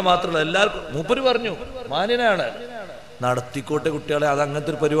വിഭാഗത്തിന്റെ മാത്രമല്ല, എല്ലാവർക്കും മൂപ്പര് പറഞ്ഞു, മാന്യനാണ്, നടത്തിക്കോട്ടെ കുട്ടികളെ, അത്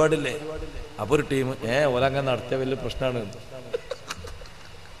അങ്ങനത്തെ ഒരു പരിപാടില്ലേ. അപ്പൊ ഒരു ടീം ഓലങ്ങനെ നടത്തിയ വലിയ പ്രശ്നമാണ്.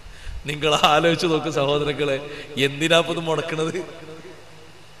 നിങ്ങൾ ആലോചിച്ച് നോക്ക് സഹോദരങ്ങളെ, എന്തിനാപ്പത് മുടക്കണത്?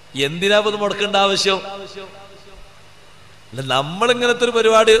 എന്തിനാപ്പത് മുടക്കേണ്ട ആവശ്യം? അല്ല, നമ്മളിങ്ങനത്തെ ഒരു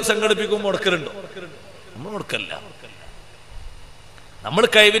പരിപാടി സംഘടിപ്പിക്കുമ്പോൾ മുടക്കലുണ്ടോ? നമ്മൾ മുടക്കല്ല. നമ്മൾ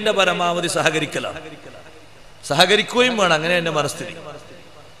കഴിവിന്റെ പരമാവധി സഹകരിക്കലാണ്, സഹകരിക്കുകയും വേണം. അങ്ങനെ എന്റെ മനസ്ഥിതി.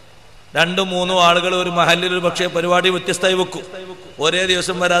 2-3 ആളുകൾ ഒരു മഹല്ലിൽ ഒരു പക്ഷേ പരിപാടി വ്യത്യസ്തമായി വെക്കും. ഒരേ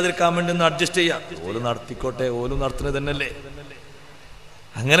ദിവസം വരാതിരിക്കാൻ വേണ്ടി ഒന്ന് അഡ്ജസ്റ്റ് ചെയ്യാം. ഓല് നടത്തിക്കോട്ടെ, ഓലും നടത്തുന്നത് തന്നെയല്ലേ.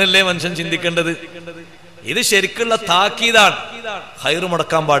 അങ്ങനല്ലേ മനുഷ്യൻ ചിന്തിക്കേണ്ടത്. ഇത് ശരിക്കുള്ള താക്കീതാണ്. ഖൈർ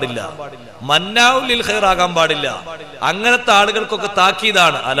മുടക്കാൻ പാടില്ല, മന്നാഉൽ ഖൈർ ആകാൻ പാടില്ല. അങ്ങനത്തെ ആളുകൾക്കൊക്കെ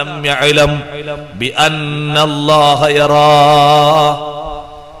താക്കീതാണ്. അലം യഅലം ബിഅന്നല്ലാഹ യറാ.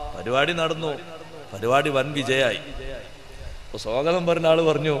 പരിപാടി നടന്നു, പരിപാടി വൻ വിജയായി. സ്വാഗതം പറഞ്ഞ ആള്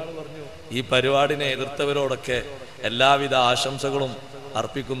പറഞ്ഞു, ഈ പരിപാടിനെ എതിർത്തവരോടൊക്കെ എല്ലാവിധ ആശംസകളും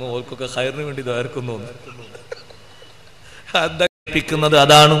അർപ്പിക്കുന്നു, ഓർക്കൊക്കെ ഖൈറിന് വേണ്ടി ദ്വാരക്കുന്നു.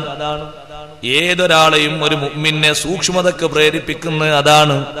 അതാണ് ഏതൊരാളെയും ഒരു മുഅ്മിനെ സൂക്ഷ്മതക്ക് പ്രേരിപ്പിക്കുന്നത്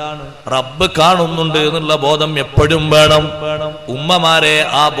അതാണ്. റബ്ബ് കാണുന്നുണ്ട് എന്നുള്ള ബോധം എപ്പോഴും വേണം. ഉമ്മമാരെ,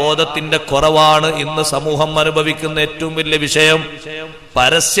 ആ ബോധത്തിന്റെ കുറവാണ് ഇന്ന് സമൂഹം അനുഭവിക്കുന്ന ഏറ്റവും വലിയ വിഷയം.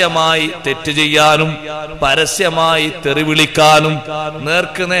 പരസ്യമായി തെറ്റ് ചെയ്യാനും പരസ്യമായി തെറിവിളിക്കാനും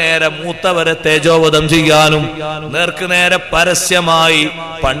നേർക്കുനേരെ മൂത്തവരെ തേജോവധം ചെയ്യാനും നേർക്കുനേരെ പരസ്യമായി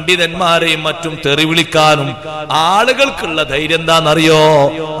പണ്ഡിതന്മാരെയും മറ്റും തെറിവിളിക്കാനും ആളുകൾക്കുള്ള ധൈര്യം എന്താണെന്നറിയോ?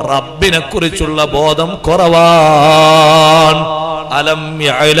 റബ്ബിനെ കുറിച്ചുള്ള ബോധം കുറവാണ്. അലം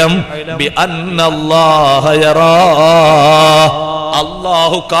യഅലം ബി അന്നല്ലാഹ യറാ,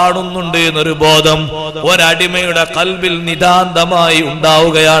 അല്ലാഹു കാണുന്നുണ്ട് എന്നൊരു ബോധം ഒരടിമയുടെ ഖൽബിൽ നിതാന്തമായി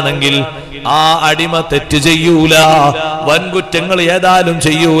ഉണ്ടാവുകയാണെങ്കിൽ ആ അടിമ തെറ്റ് ചെയ്യൂല, വൻകുറ്റങ്ങൾ ഏതായാലും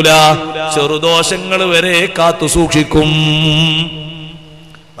ചെയ്യൂല, ചെറുദോഷങ്ങൾ വരെ കാത്തു സൂക്ഷിക്കും.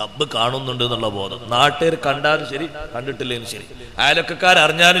 റബ്ബ് കാണുന്നുണ്ട് എന്നുള്ള ബോധം. നാട്ടുകാർ കണ്ടാലും ശരി, കണ്ടിട്ടില്ലെങ്കിലും ശരി, അയലക്കാർ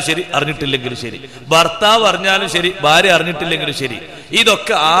അറിഞ്ഞാലും ശരി, അറിഞ്ഞിട്ടില്ലെങ്കിലും ശരി, ഭർത്താവ് അറിഞ്ഞാലും ശരി, ഭാര്യ അറിഞ്ഞിട്ടില്ലെങ്കിലും ശരി,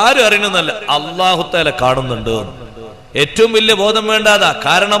 ഇതൊക്കെ ആരും അറിയണമെന്നല്ല, അല്ലാഹു തആല കാണുന്നുണ്ട്. ഏറ്റവും വലിയ ബോധം വേണ്ടാതാ.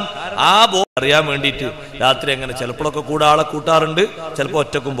 കാരണം ആ ബോധം അറിയാൻ വേണ്ടിയിട്ട് രാത്രി അങ്ങനെ ചിലപ്പോഴൊക്കെ കൂടെ ആളെ കൂട്ടാറുണ്ട്, ചിലപ്പോൾ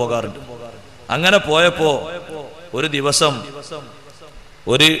ഒറ്റക്കും പോകാറുണ്ട്. അങ്ങനെ പോയപ്പോ ഒരു ദിവസം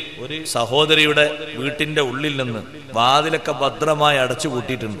ഒരു സഹോദരിയുടെ വീട്ടിന്റെ ഉള്ളിൽ നിന്ന് വാതിലൊക്കെ ഭദ്രമായി അടച്ചു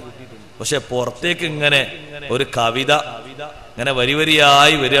പൂട്ടിയിട്ടുണ്ട്. പക്ഷെ പുറത്തേക്ക് ഇങ്ങനെ ഒരു കവിത ഇങ്ങനെ വരി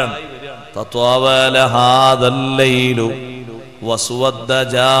വരിയായി വരികയാണ്. തത്വാവല ഹാദൽ ലൈലു വസ്വദ്ദ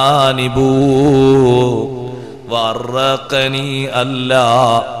ജാനിബു വറഖനി അല്ലാ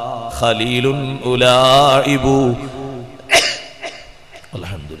ഖലീലുൻ ഉലായിബു.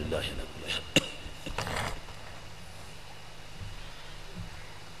 അൽഹംദുലില്ലാഹി.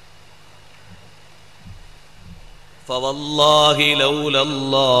 ഫവല്ലാഹി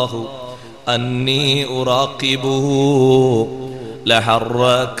ലൗലല്ലാഹു അന്നി ഉറാഖിബുഹു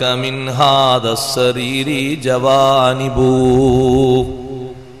ലഹറക മിൻ ഹാദസ്സരീരി ജവാനിബു.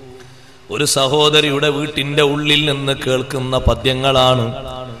 ഒരു സഹോദരിയുടെ വീട്ടിന്റെ ഉള്ളിൽ നിന്ന് കേൾക്കുന്ന പദ്യങ്ങളാണ്.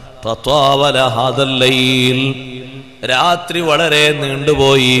 തത്വാവല ഹാദൽ ലൈൽ, രാത്രി വളരെ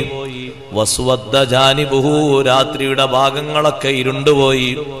നീണ്ടുപോയി. വസ്വദ്ദ ജാനിബുഹു, രാത്രിയുടെ ഭാഗങ്ങളൊക്കെ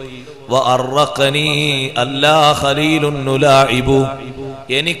ഇരുണ്ടുപോയി. വഅർറഖനി അല്ലാ ഖലീലുൻ ഉലായിബു,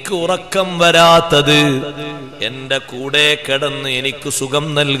 എനിക്ക് ഉറക്കം വരാത്തത്, എന്റെ കൂടെ കിടന്ന് എനിക്ക് സുഖം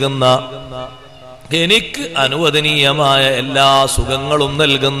നൽകുന്ന, എനിക്ക് അനുവദനീയമായ എല്ലാ സുഖങ്ങളും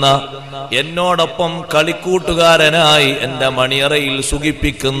നൽകുന്ന, എന്നോടൊപ്പം കളിക്കൂട്ടുകാരനായി എന്റെ മണിയറയിൽ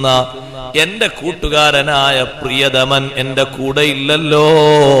സുഖിപ്പിക്കുന്ന എന്റെ കൂട്ടുകാരനായ പ്രിയതമൻ എന്റെ കൂടെ ഇല്ലല്ലോ.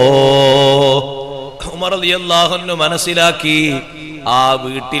 ഉമർ റളിയല്ലാഹു അൻഹു മനസ്സിലാക്കി, ആ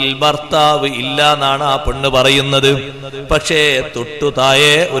വീട്ടിൽ ഭർത്താവ് ഇല്ല എന്നാണ് ആ പെണ്ണ് പറയുന്നത്. പക്ഷേ തൊട്ടു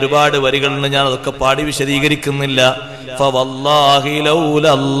താഴെ ഒരുപാട് വരികളുണ്ട്, ഞാൻ അതൊക്കെ പാടി വിശദീകരിക്കുന്നില്ല. ഫവല്ലാഹി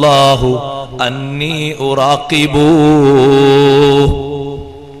ലൗലല്ലാഹു അന്നി ഉറാഖിബു,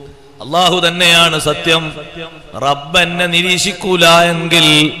 അല്ലാഹു തന്നെയാണ് സത്യം. റബ്ബ് എന്നെ നിരീക്ഷിക്കൂല എങ്കിൽ,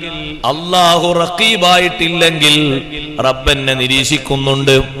 അല്ലാഹു റഖീബായിട്ടില്ലെങ്കിൽ റബ്ബ് എന്നെ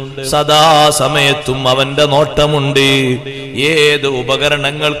നിരീക്ഷിക്കുന്നുണ്ട്. സദാസമയത്തും അവന്റെ നോട്ടമുണ്ട്. ഏത്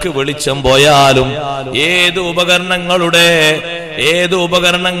ഉപകരണങ്ങൾക്ക് വെളിച്ചം പോയാലും, ഏത്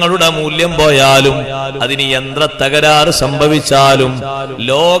ഉപകരണങ്ങളുടെ മൂല്യം പോയാലും, അതിന് യന്ത്ര തകരാറ് സംഭവിച്ചാലും,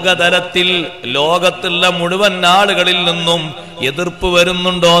 ലോകതലത്തിൽ ലോകത്തുള്ള മുഴുവൻ ആളുകളിൽ നിന്നും എതിർപ്പ്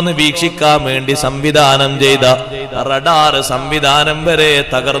വരുന്നുണ്ടോന്ന് വീക്ഷിക്കാൻ വേണ്ടി സംവിധാനം ചെയ്ത റഡാർ സംവിധാനം വരെ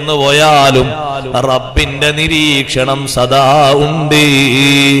തകർന്നു പോയാലും റബ്ബിന്റെ നിരീക്ഷണം സദാ ഉണ്ട്.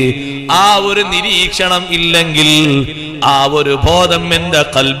 ആ ഒരു നിരീക്ഷണം ഇല്ലെങ്കിൽ, ആ ഒരു ബോധം എന്റെ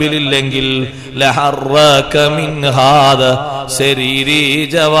ഖൽബിലില്ലെങ്കിൽ, ലഹറക മിൻ ഹാദ സരീരി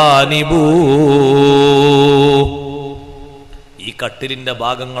ജവാനിബു, ഈ കട്ടിലിന്റെ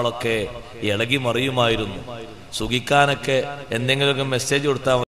ഭാഗങ്ങളൊക്കെ ഇളകി മറിയുമായിരുന്നു. സുഖിക്കാനൊക്കെ എന്തെങ്കിലുമൊക്കെ മെസ്സേജ് കൊടുത്താൽ